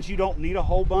 Since you don't need a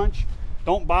whole bunch,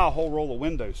 don't buy a whole roll of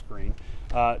window screen.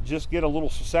 Just get a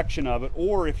little section of it,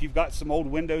 or if you've got some old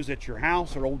windows at your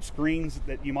house or old screens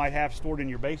that you might have stored in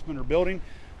your basement or building,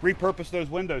 repurpose those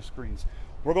window screens.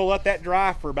 We're going to let that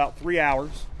dry for about 3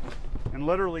 hours, and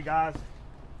literally, guys,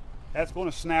 that's going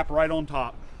to snap right on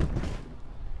top.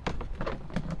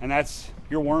 And that's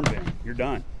your worm bin. You're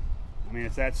done. I mean,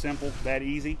 it's that simple, that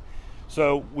easy.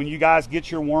 So when you guys get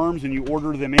your worms and you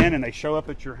order them in and they show up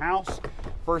at your house,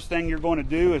 first thing you're going to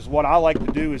do is, what I like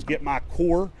to do is get my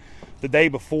core the day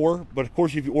before. But of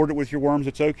course, if you order it with your worms,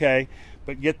 it's okay.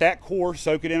 But get that core,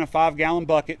 soak it in a 5-gallon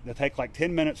bucket. It'll take like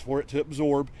 10 minutes for it to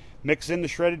absorb. Mix in the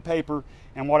shredded paper.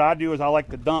 And what I do is I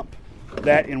like to dump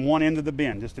that in one end of the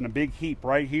bin, just in a big heap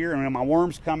right here. And when my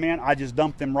worms come in, I just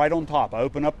dump them right on top. I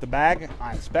open up the bag,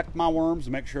 I inspect my worms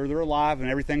to make sure they're alive and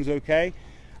everything's okay,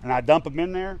 and I dump them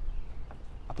in there.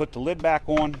 I put the lid back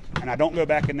on, and I don't go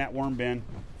back in that worm bin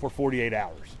for 48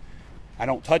 hours. I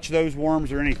don't touch those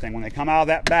worms or anything. When they come out of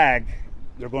that bag,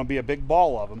 they're going to be a big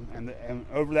ball of them, and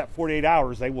over that 48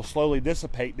 hours, they will slowly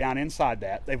dissipate down inside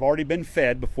that. They've already been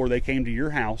fed before they came to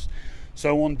your house.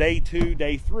 So on day 2,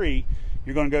 day 3,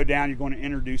 you're going to go down, you're going to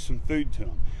introduce some food to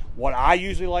them. What I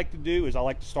usually like to do is I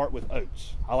like to start with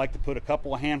oats. I like to put a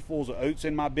couple of handfuls of oats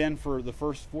in my bin for the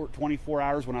first 24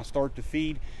 hours when I start to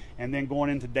feed, and then going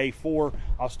into day 4,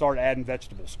 I'll start adding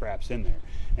vegetable scraps in there.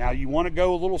 Now you want to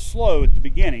go a little slow at the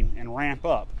beginning and ramp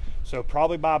up. So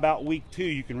probably by about week 2,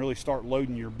 you can really start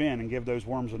loading your bin and give those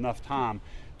worms enough time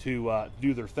to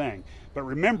do their thing. But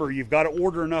remember, you've got to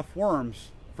order enough worms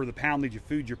for the poundage of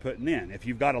food you're putting in. If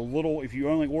you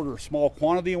only order a small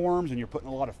quantity of worms and you're putting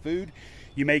a lot of food,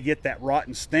 you may get that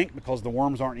rotten stink because the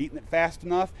worms aren't eating it fast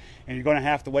enough, and you're going to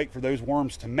have to wait for those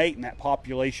worms to mate and that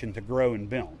population to grow and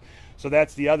build. So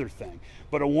that's the other thing.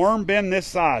 But a worm bin this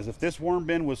size, if this worm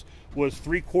bin was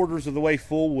 3/4 of the way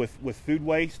full with food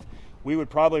waste, we would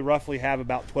probably roughly have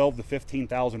about 12 to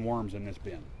 15,000 worms in this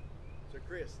bin. So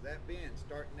Chris, that bin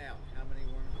starting out, how many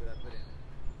worms would I put in it?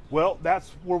 Well,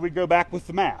 that's where we go back with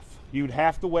the math. You'd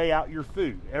have to weigh out your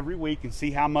food every week and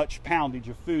see how much poundage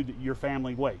of food that your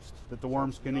family wastes, that the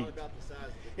worms can eat. It's not about the size of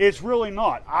it. It's really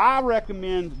not. I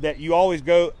recommend that you always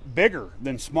go bigger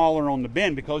than smaller on the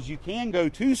bin, because you can go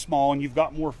too small and you've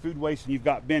got more food waste and you've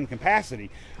got bin capacity.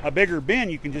 A bigger bin,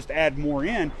 you can just add more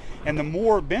in, and the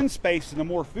more bin space and the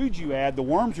more food you add, the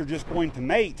worms are just going to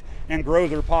mate and grow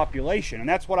their population. And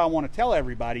that's what I want to tell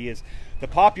everybody is the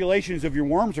populations of your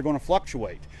worms are going to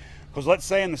fluctuate. Because let's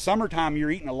say in the summertime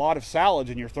you're eating a lot of salads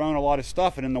and you're throwing a lot of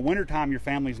stuff, and in the wintertime your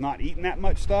family's not eating that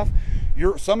much stuff,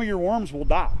 some of your worms will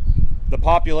die. The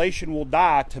population will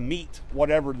die to meet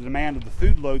whatever the demand of the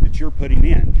food load that you're putting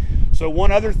in. So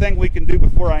one other thing we can do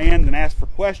before I end and ask for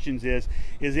questions is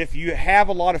if you have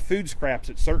a lot of food scraps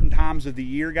at certain times of the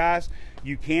year, guys,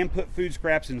 you can put food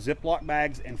scraps in Ziploc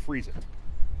bags and freeze it.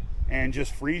 And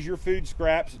just freeze your food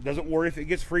scraps. Doesn't worry if it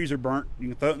gets freezer burnt. You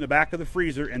can throw it in the back of the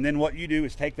freezer, and then what you do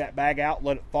is take that bag out,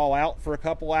 let it thaw out for a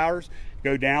couple hours,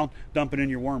 go down, dump it in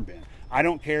your worm bin. I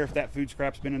don't care if that food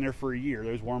scrap's been in there for a year,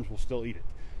 those worms will still eat it.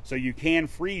 So you can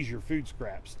freeze your food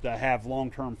scraps to have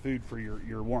long-term food for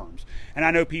your worms. And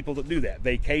I know people that do that,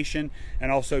 vacation,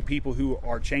 and also people who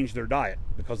are change their diet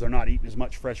because they're not eating as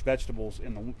much fresh vegetables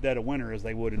in the dead of winter as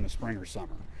they would in the spring or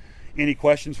summer. Any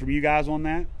questions from you guys on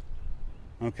that?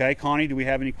 Okay, Connie, do we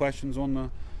have any questions on the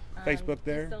Facebook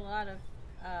there? Just a lot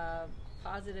of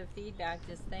positive feedback.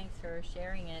 Just thanks for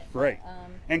sharing it. Great.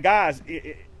 And guys,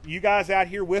 you guys out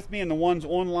here with me and the ones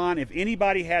online, if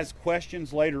anybody has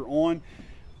questions later on,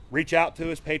 reach out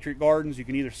to us, Patriot Gardens. You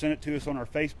can either send it to us on our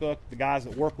Facebook. The guys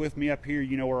that work with me up here,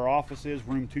 you know where our office is,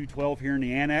 room 212 here in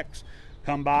the annex.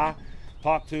 Come by,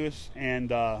 talk to us,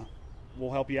 and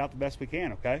we'll help you out the best we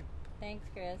can, okay? Thanks,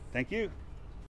 Chris. Thank you.